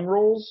selling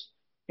roles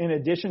in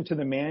addition to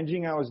the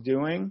managing I was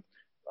doing.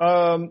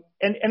 And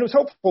it was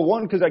helpful,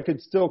 one, because I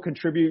could still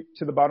contribute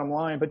to the bottom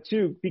line, but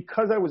two,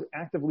 because I was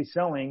actively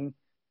selling,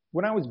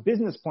 when I was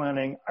business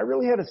planning, I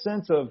really had a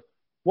sense of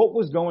what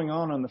was going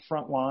on the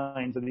front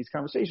lines of these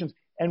conversations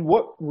and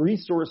what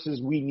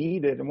resources we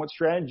needed and what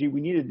strategy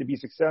we needed to be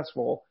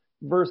successful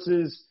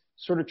versus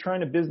sort of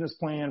trying to business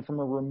plan from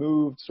a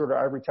removed sort of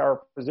ivory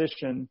tower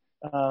position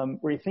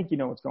where you think you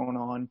know what's going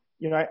on.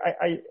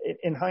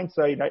 In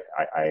hindsight,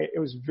 I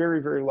was very,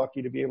 very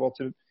lucky to be able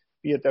to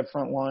be at that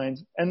front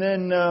lines. And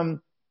then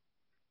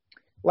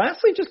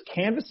lastly, just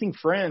canvassing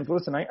friends.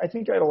 Listen, I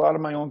think I had a lot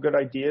of my own good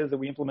ideas that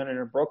we implemented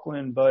in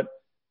Brooklyn, but,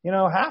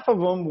 half of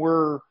them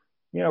were,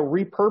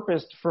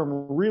 repurposed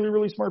from really,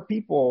 really smart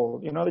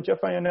people, the Jeff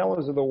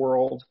Ionellas of the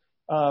world,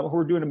 who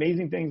are doing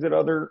amazing things at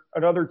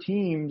other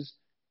teams.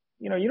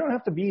 You don't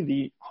have to be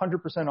the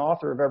 100%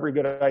 author of every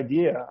good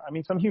idea. I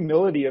mean, some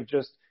humility of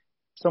just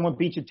someone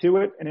beat you to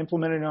it and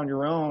implement it on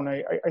your own.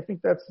 I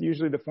think that's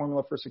usually the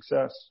formula for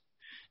success.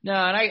 No,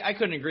 and I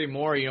couldn't agree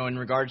more, in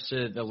regards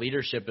to the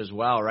leadership as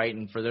well, right?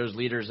 And for those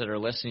leaders that are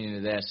listening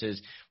to this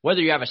is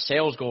whether you have a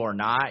sales goal or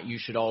not, you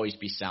should always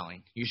be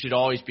selling. You should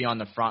always be on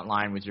the front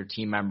line with your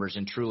team members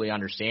and truly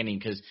understanding,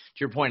 because to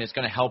your point, it's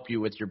going to help you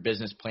with your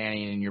business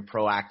planning and your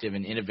proactive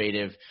and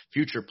innovative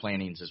future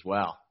plannings as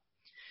well.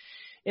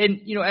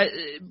 And,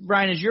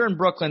 Brian, as you're in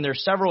Brooklyn,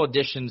 there's several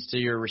additions to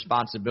your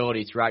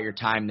responsibility throughout your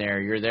time there.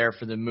 You're there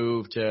for the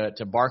move to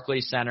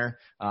Barclays Center,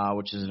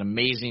 which is an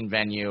amazing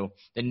venue,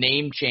 the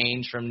name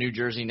change from New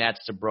Jersey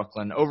Nets to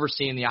Brooklyn,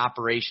 overseeing the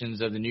operations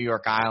of the New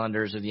York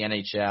Islanders of the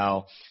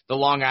NHL, the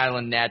Long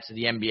Island Nets of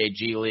the NBA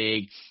G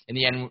League, and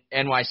the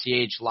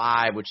NYCH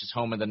Live, which is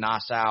home of the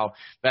Nassau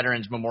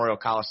Veterans Memorial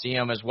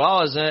Coliseum, as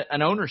well as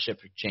an ownership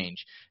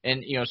change.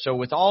 And, so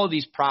with all of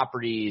these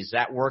properties,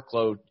 that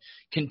workload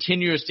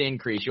continues to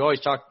increase. You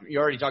already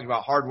talked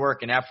about hard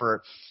work and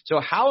effort.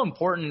 So how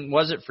important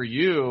was it for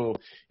you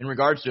in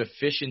regards to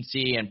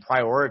efficiency and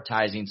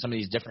prioritizing some of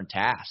these different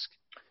tasks?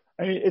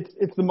 I mean,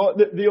 it's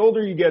the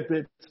older you get,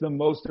 it's the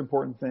most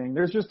important thing.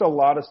 There's just a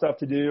lot of stuff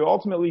to do.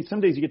 Ultimately,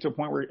 some days you get to a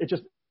point where it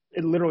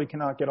literally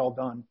cannot get all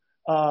done.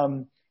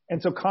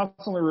 And so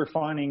constantly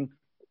refining,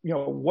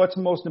 what's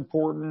most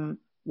important,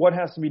 what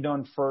has to be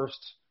done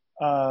first,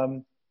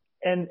 and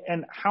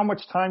how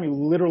much time you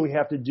literally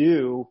have to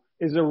do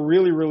is a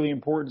really, really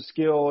important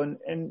skill.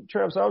 And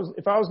Travis,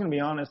 if I was going to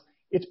be honest,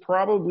 it's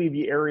probably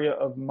the area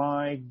of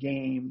my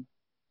game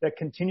that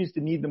continues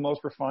to need the most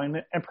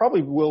refinement and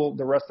probably will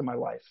the rest of my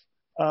life.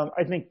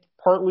 I think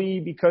partly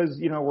because,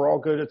 we're all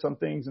good at some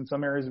things and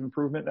some areas of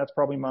improvement. That's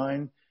probably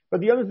mine. But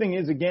the other thing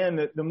is, again,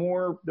 that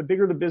the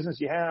bigger the business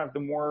you have,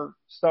 the more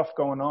stuff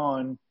going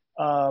on.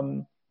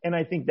 And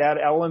I think that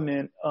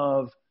element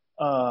of,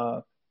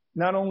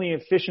 not only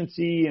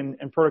efficiency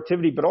and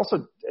productivity, but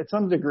also at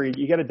some degree,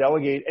 you got to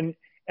delegate. And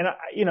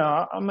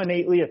I'm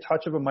innately a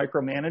touch of a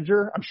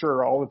micromanager. I'm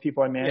sure all the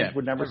people I manage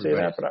would never say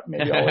that, but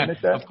maybe I'll admit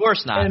that. Of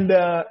course not. And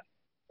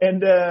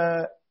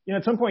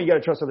at some point you got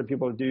to trust other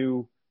people to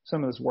do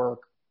some of this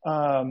work.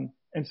 And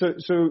so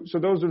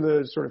those are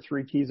the sort of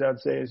three keys I'd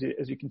say as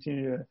you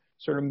continue to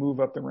sort of move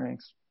up the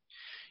ranks.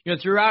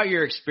 Throughout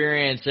your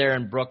experience there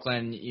in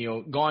Brooklyn,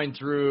 going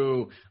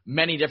through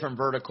many different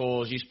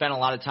verticals, you spent a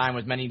lot of time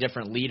with many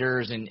different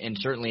leaders and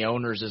certainly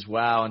owners as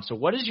well. And so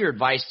what is your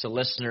advice to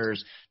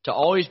listeners to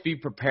always be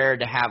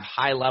prepared to have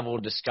high-level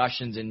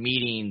discussions and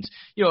meetings,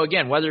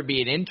 again, whether it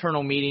be an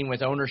internal meeting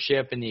with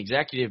ownership and the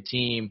executive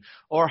team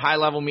or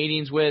high-level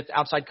meetings with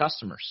outside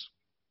customers?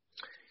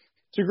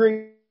 It's a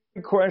great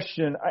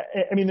question.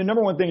 I mean, the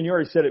number one thing, and you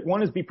already said it,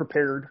 one is be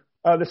prepared.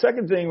 The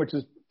second thing, which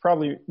is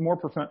probably more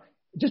profound,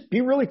 just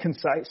be really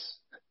concise.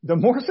 The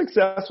more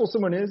successful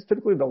someone is,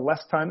 typically the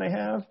less time they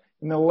have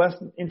and the less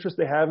interest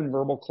they have in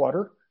verbal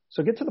clutter.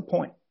 So get to the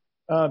point.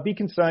 Be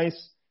concise.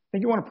 I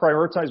think you want to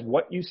prioritize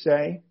what you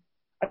say.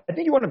 I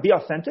think you want to be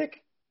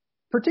authentic.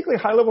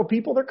 Particularly high-level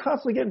people, they're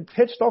constantly getting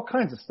pitched all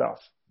kinds of stuff.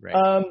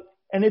 Right.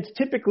 And it's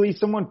typically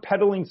someone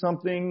peddling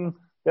something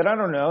that, I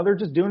don't know, they're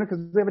just doing it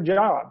because they have a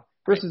job.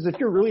 Versus if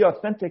you're really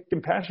authentic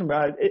and passionate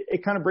about it,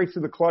 it kind of breaks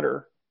through the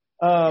clutter.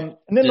 And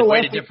then the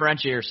way to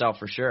differentiate yourself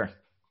for sure.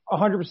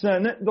 100%.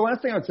 And the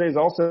last thing I would say is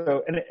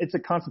also, and it's a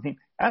constant theme,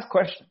 ask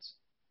questions.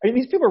 I mean,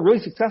 these people are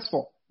really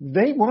successful.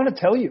 They want to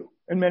tell you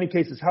in many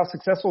cases how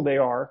successful they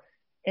are.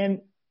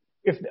 And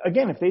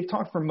if they've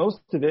talked for most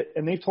of it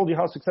and they've told you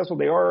how successful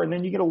they are, and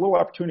then you get a little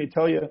opportunity to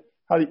tell you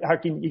how you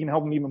can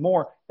help them even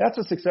more, that's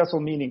a successful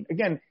meeting.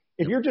 Again,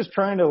 if you're just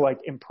trying to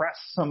impress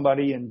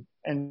somebody and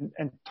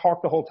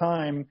talk the whole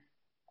time,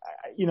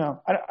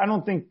 I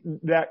don't think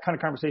that kind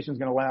of conversation is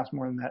going to last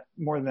more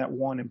than that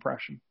one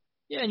impression.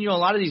 Yeah, and a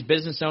lot of these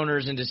business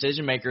owners and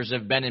decision makers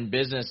have been in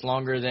business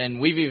longer than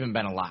we've even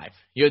been alive.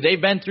 They've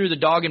been through the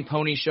dog and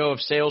pony show of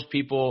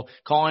salespeople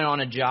calling on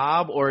a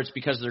job, or it's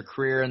because of their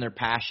career and their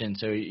passion.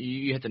 So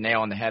you hit the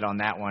nail on the head on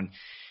that one.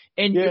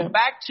 And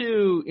back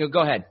to go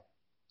ahead.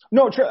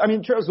 No,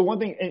 Travis, the one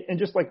thing, and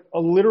just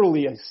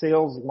literally a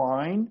sales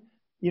line.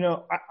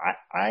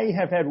 I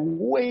have had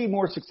way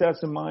more success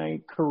in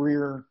my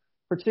career,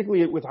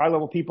 particularly with high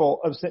level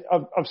people,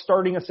 of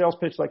starting a sales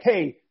pitch like,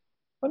 hey,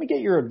 let me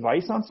get your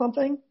advice on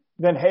something,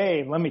 then,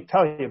 hey, let me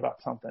tell you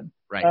about something.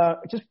 Right.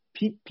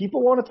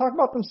 People want to talk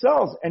about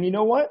themselves. And you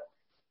know what?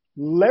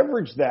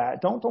 Leverage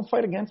that. Don't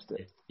fight against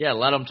it. Yeah,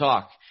 let them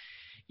talk.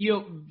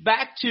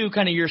 Back to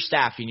kind of your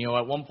staffing,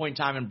 at one point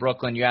in time in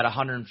Brooklyn, you had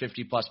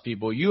 150 plus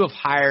people. You have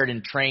hired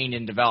and trained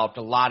and developed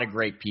a lot of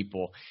great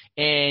people.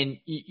 And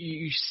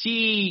you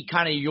see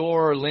kind of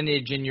your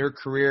lineage in your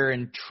career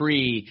and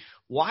tree.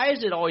 Why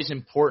is it always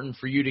important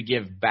for you to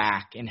give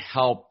back and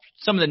help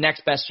some of the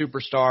next best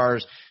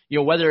superstars,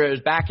 whether it was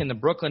back in the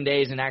Brooklyn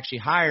days and actually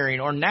hiring,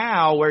 or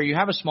now where you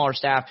have a smaller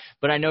staff,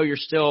 but I know you're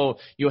still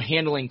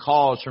handling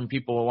calls from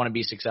people who want to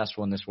be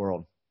successful in this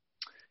world?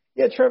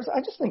 Yeah, Travis,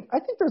 I think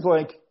there's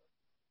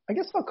I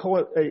guess I'll call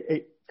it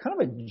a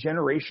kind of a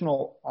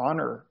generational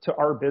honor to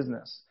our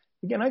business.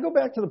 Again, I go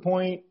back to the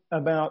point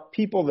about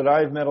people that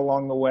I've met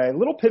along the way,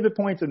 little pivot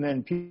points, and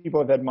then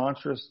people have had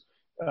monstrous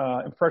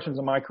impressions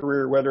of my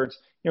career, whether it's,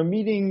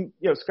 meeting,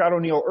 Scott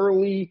O'Neill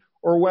early,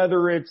 or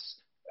whether it's,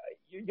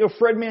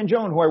 Fred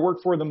Mangione, who I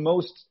worked for the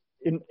most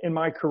in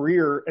my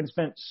career and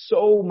spent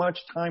so much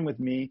time with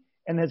me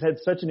and has had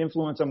such an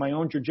influence on my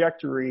own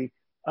trajectory.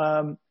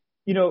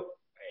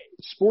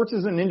 Sports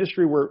is an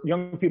industry where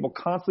young people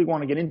constantly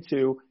want to get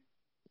into.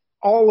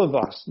 All of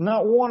us,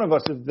 not one of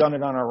us has done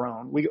it on our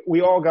own.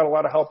 We all got a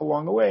lot of help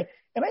along the way.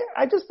 And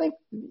I just think,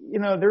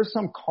 there's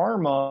some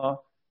karma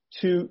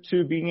to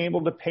being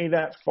able to pay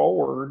that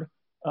forward,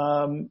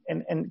 and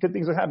good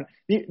things that happen.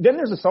 Then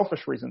there's a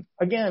selfish reason.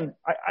 Again,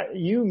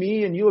 you,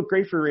 me, and you look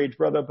great for your age,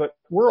 brother, but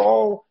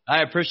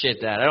I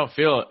appreciate that. I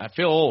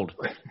feel old.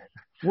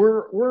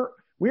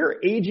 We're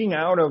aging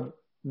out of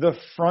the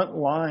front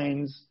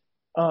lines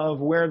of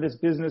where this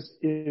business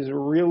is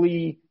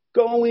really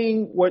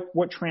going,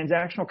 what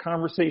transactional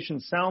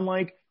conversations sound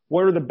like,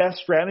 what are the best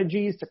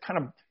strategies to kind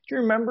of, do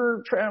you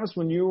remember, Travis,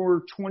 when you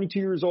were 22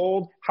 years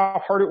old, how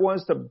hard it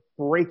was to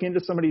break into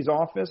somebody's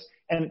office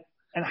and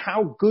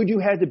how good you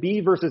had to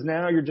be versus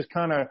now you're just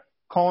kind of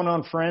calling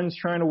on friends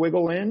trying to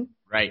wiggle in?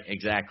 Right,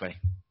 exactly.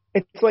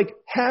 It's like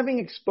having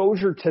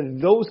exposure to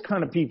those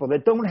kind of people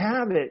that don't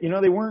have it.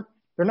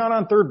 They're not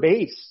on third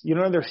base.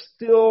 They're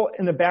still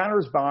in the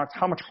batter's box,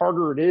 how much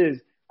harder it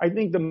is. I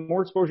think the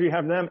more exposure you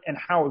have to them and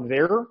how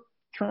they're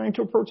trying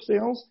to approach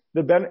sales,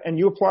 the better, and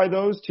you apply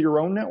those to your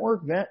own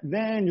network,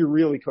 then you're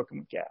really cooking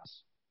with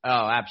gas.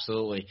 Oh,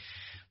 absolutely.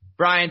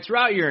 Brian,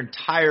 throughout your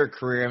entire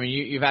career, I mean,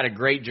 you've had a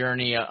great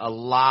journey, a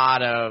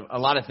lot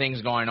of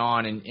things going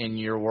on in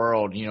your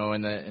world,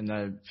 in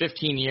the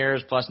 15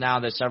 years plus now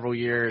the several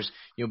years,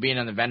 being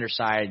on the vendor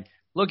side.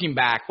 Looking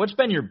back, what's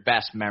been your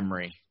best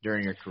memory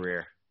during your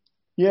career?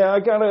 Yeah, I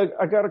got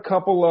a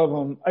couple of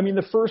them. I mean,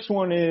 the first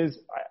one is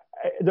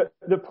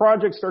the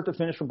project start to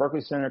finish from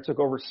Barclays Center took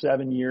over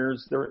 7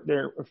 years.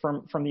 They're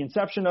from the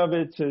inception of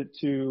it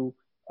to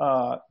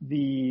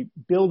the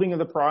building of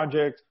the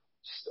project,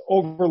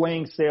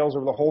 overlaying sales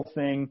over the whole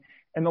thing.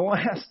 And the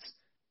last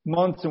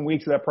months and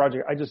weeks of that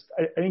project, I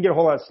didn't get a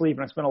whole lot of sleep,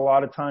 and I spent a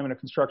lot of time in a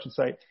construction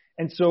site.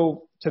 And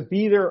so to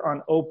be there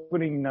on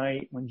opening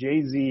night when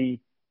Jay-Z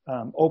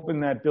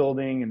opened that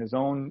building in his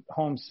own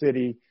home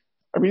city,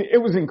 I mean, it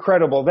was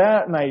incredible.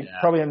 That night,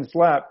 probably hadn't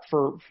slept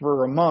for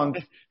a month.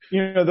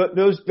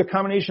 The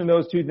combination of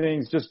those two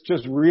things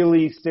just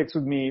really sticks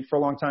with me for a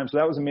long time. So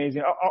that was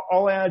amazing.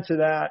 I'll add to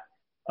that,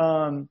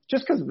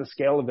 just because of the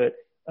scale of it.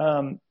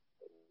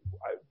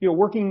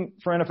 Working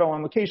for NFL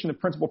On Location, the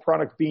principal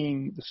product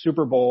being the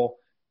Super Bowl.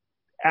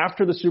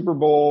 After the Super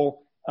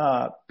Bowl,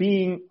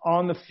 being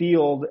on the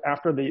field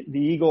after the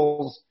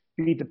Eagles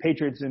beat the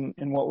Patriots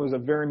in what was a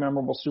very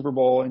memorable Super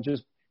Bowl, and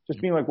just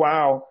being like,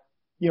 wow,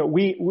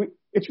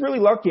 it's really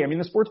lucky. I mean,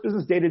 the sports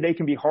business day to day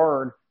can be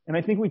hard, and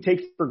I think we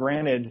take for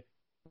granted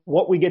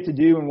what we get to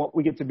do and what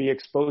we get to be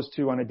exposed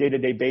to on a day to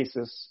day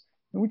basis.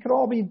 And we could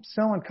all be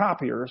selling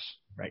copiers,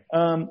 right?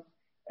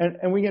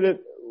 And we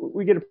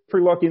get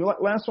pretty lucky. The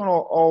last one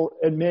I'll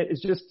admit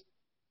is just,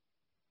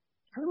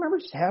 I remember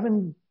just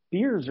having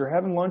beers or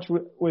having lunch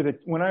with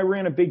it when I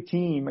ran a big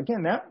team.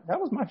 Again, that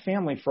was my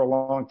family for a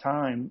long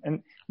time.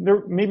 And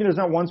maybe there's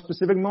not one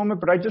specific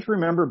moment, but I just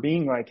remember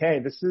being like, hey,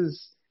 this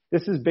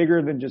is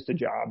bigger than just a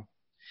job.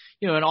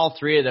 In all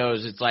three of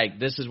those, it's like,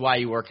 this is why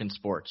you work in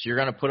sports. You're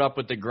going to put up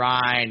with the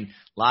grind,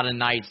 a lot of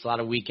nights, a lot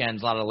of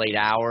weekends, a lot of late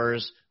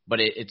hours, but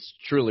it's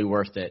truly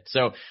worth it.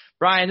 So,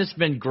 Brian, this has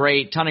been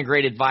great. Ton of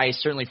great advice.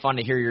 Certainly fun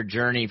to hear your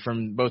journey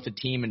from both the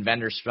team and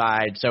vendor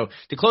side. So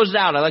to close it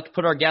out, I'd like to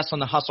put our guests on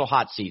the hustle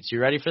hot seats. You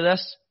ready for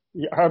this?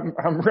 Yeah,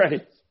 I'm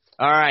ready.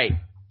 All right.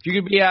 If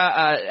you could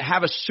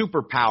have a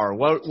superpower,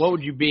 what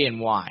would you be and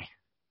why?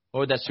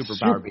 What would that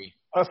superpower be?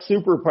 A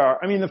superpower.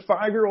 I mean, the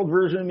 5-year-old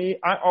version of me,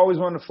 I always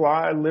wanted to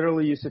fly. I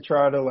literally used to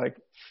try to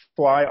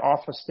fly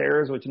off of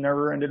stairs, which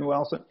never ended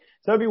well. So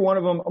that'd be one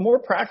of them. A more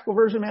practical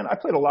version, man. I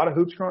played a lot of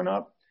hoops growing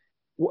up.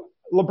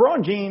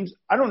 LeBron James,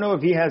 I don't know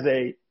if he has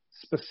a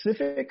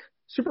specific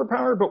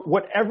superpower, but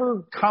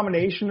whatever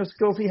combination of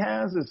skills he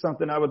has is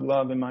something I would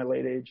love in my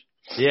late age.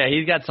 Yeah,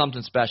 he's got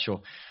something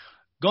special.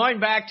 Going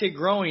back to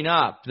growing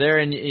up there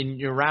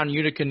in around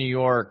Utica, New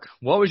York,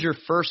 what was your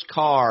first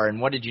car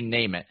and what did you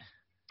name it?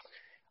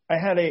 I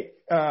had a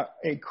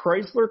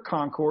Chrysler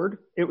Concorde.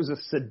 It was a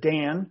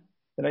sedan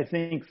that I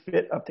think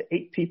fit up to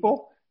 8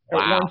 people at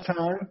one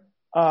time.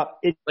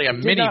 It like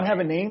a did not have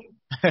a name.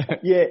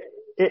 Yeah,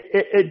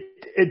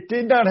 it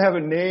did not have a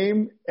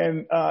name,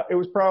 and it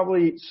was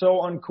probably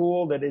so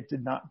uncool that it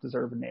did not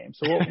deserve a name.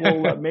 So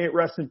we'll may it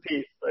rest in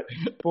peace. But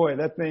boy,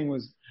 that thing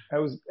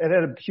it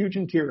had a huge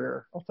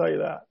interior. I'll tell you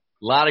that.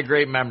 A lot of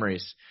great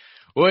memories.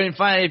 Well, and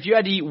finally, if you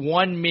had to eat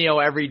one meal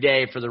every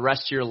day for the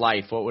rest of your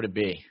life, what would it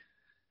be?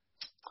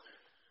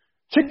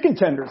 Chicken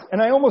tenders.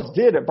 And I almost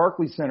did at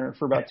Barclays Center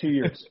for about 2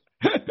 years.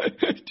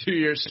 2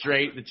 years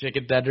straight, the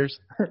chicken tenders.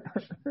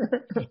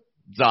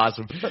 It's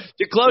awesome.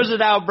 To close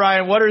it out,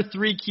 Brian, what are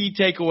 3 key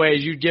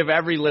takeaways you'd give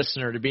every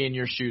listener to be in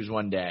your shoes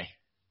one day?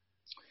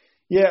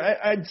 Yeah,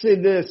 I'd say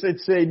this. I'd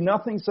say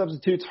nothing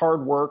substitutes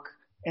hard work.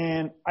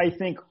 And I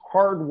think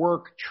hard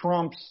work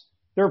trumps.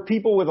 There are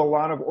people with a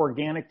lot of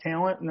organic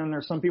talent, and then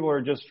there's some people who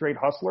are just straight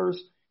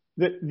hustlers.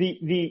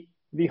 The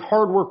the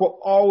hard work will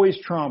always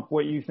trump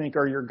what you think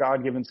are your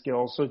God-given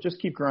skills. So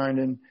just keep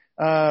grinding.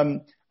 I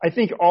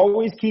think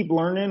always keep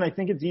learning. I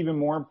think it's even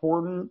more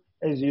important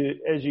as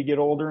you get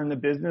older in the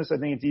business. I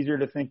think it's easier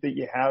to think that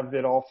you have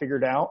it all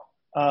figured out.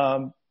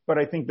 But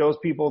I think those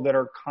people that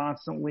are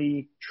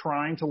constantly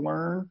trying to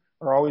learn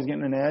are always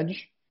getting an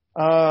edge.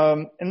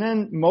 And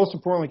then most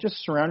importantly, just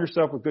surround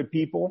yourself with good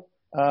people.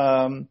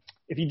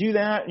 If you do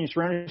that and you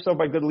surround yourself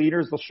by good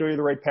leaders, they'll show you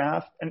the right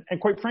path. And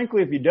quite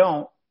frankly, if you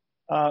don't,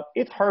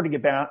 it's hard to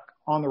get back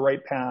on the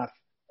right path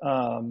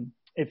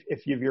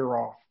if you veer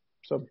off.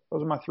 So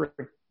those are my 3.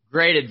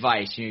 Great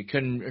advice. You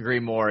couldn't agree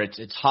more.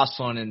 It's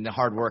hustling and the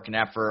hard work and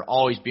effort.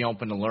 Always be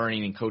open to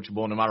learning and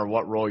coachable no matter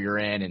what role you're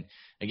in. And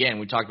again,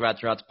 we talked about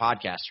throughout the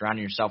podcast,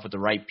 surrounding yourself with the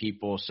right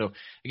people. So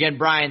again,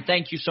 Brian,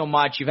 thank you so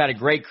much. You've had a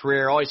great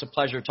career. Always a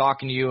pleasure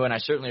talking to you, and I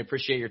certainly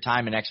appreciate your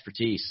time and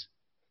expertise.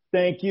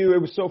 Thank you.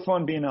 It was so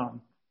fun being on.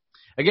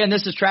 Again,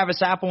 this is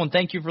Travis Apple, and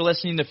thank you for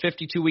listening to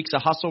 52 Weeks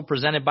of Hustle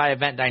presented by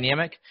Event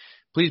Dynamic.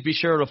 Please be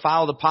sure to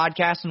follow the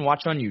podcast and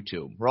watch on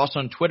YouTube. We're also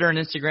on Twitter and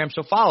Instagram,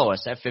 so follow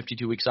us at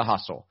 52 Weeks of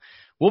Hustle.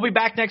 We'll be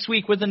back next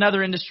week with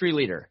another industry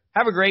leader.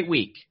 Have a great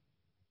week.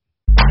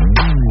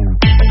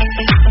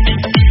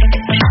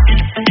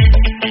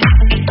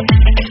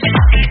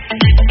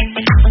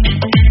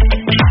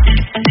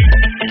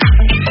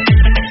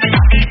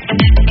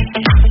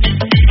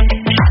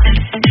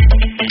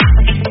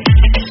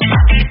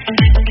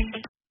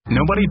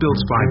 Nobody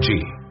builds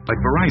 5G like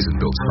Verizon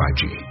builds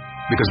 5G.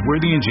 Because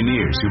we're the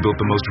engineers who built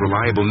the most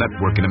reliable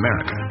network in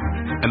America.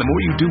 And the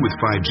more you do with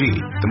 5G,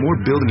 the more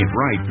building it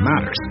right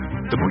matters.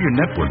 The more your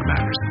network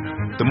matters.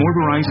 The more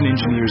Verizon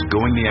engineers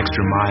going the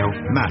extra mile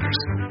matters.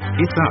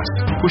 It's us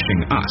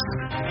pushing us.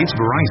 It's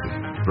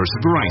Verizon versus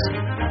Verizon.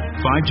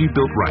 5G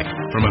built right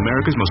from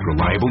America's most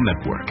reliable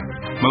network.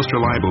 Most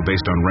reliable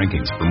based on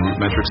rankings from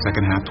RootMetrics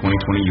second half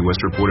 2020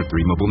 U.S. report of 3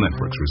 mobile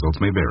networks.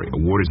 Results may vary.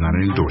 Award is not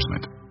an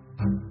endorsement.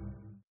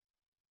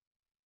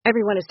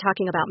 Everyone is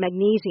talking about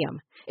magnesium.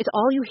 It's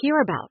all you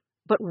hear about.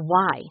 But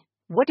why?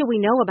 What do we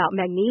know about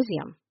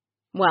magnesium?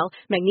 Well,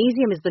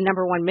 magnesium is the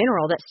number 1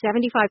 mineral that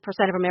 75%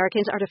 of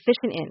Americans are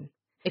deficient in.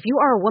 If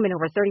you are a woman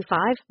over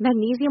 35,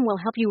 magnesium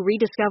will help you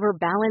rediscover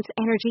balance,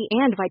 energy,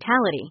 and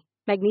vitality.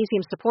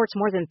 Magnesium supports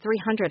more than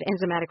 300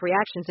 enzymatic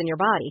reactions in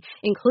your body,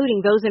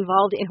 including those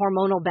involved in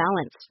hormonal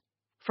balance.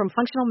 From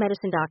functional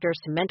medicine doctors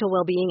to mental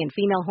well-being and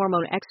female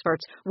hormone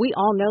experts, we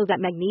all know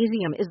that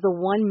magnesium is the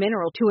one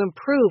mineral to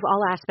improve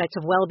all aspects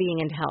of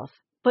well-being and health.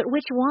 But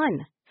which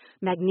one?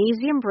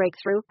 Magnesium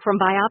Breakthrough from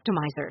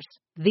Bioptimizers,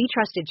 the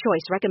trusted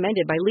choice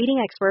recommended by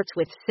leading experts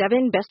with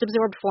 7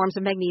 best-absorbed forms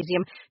of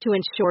magnesium to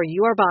ensure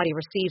your body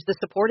receives the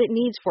support it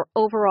needs for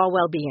overall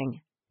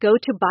well-being. Go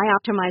to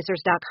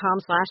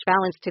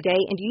bioptimizers.com/balance today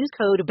and use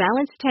code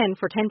BALANCE10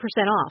 for 10%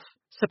 off.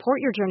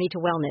 Support your journey to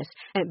wellness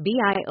at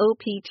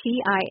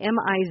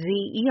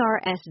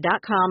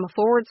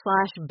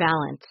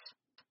bioptimizers.com/balance.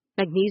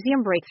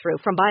 Magnesium Breakthrough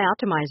from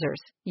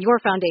Bioptimizers, your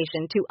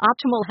foundation to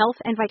optimal health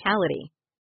and vitality.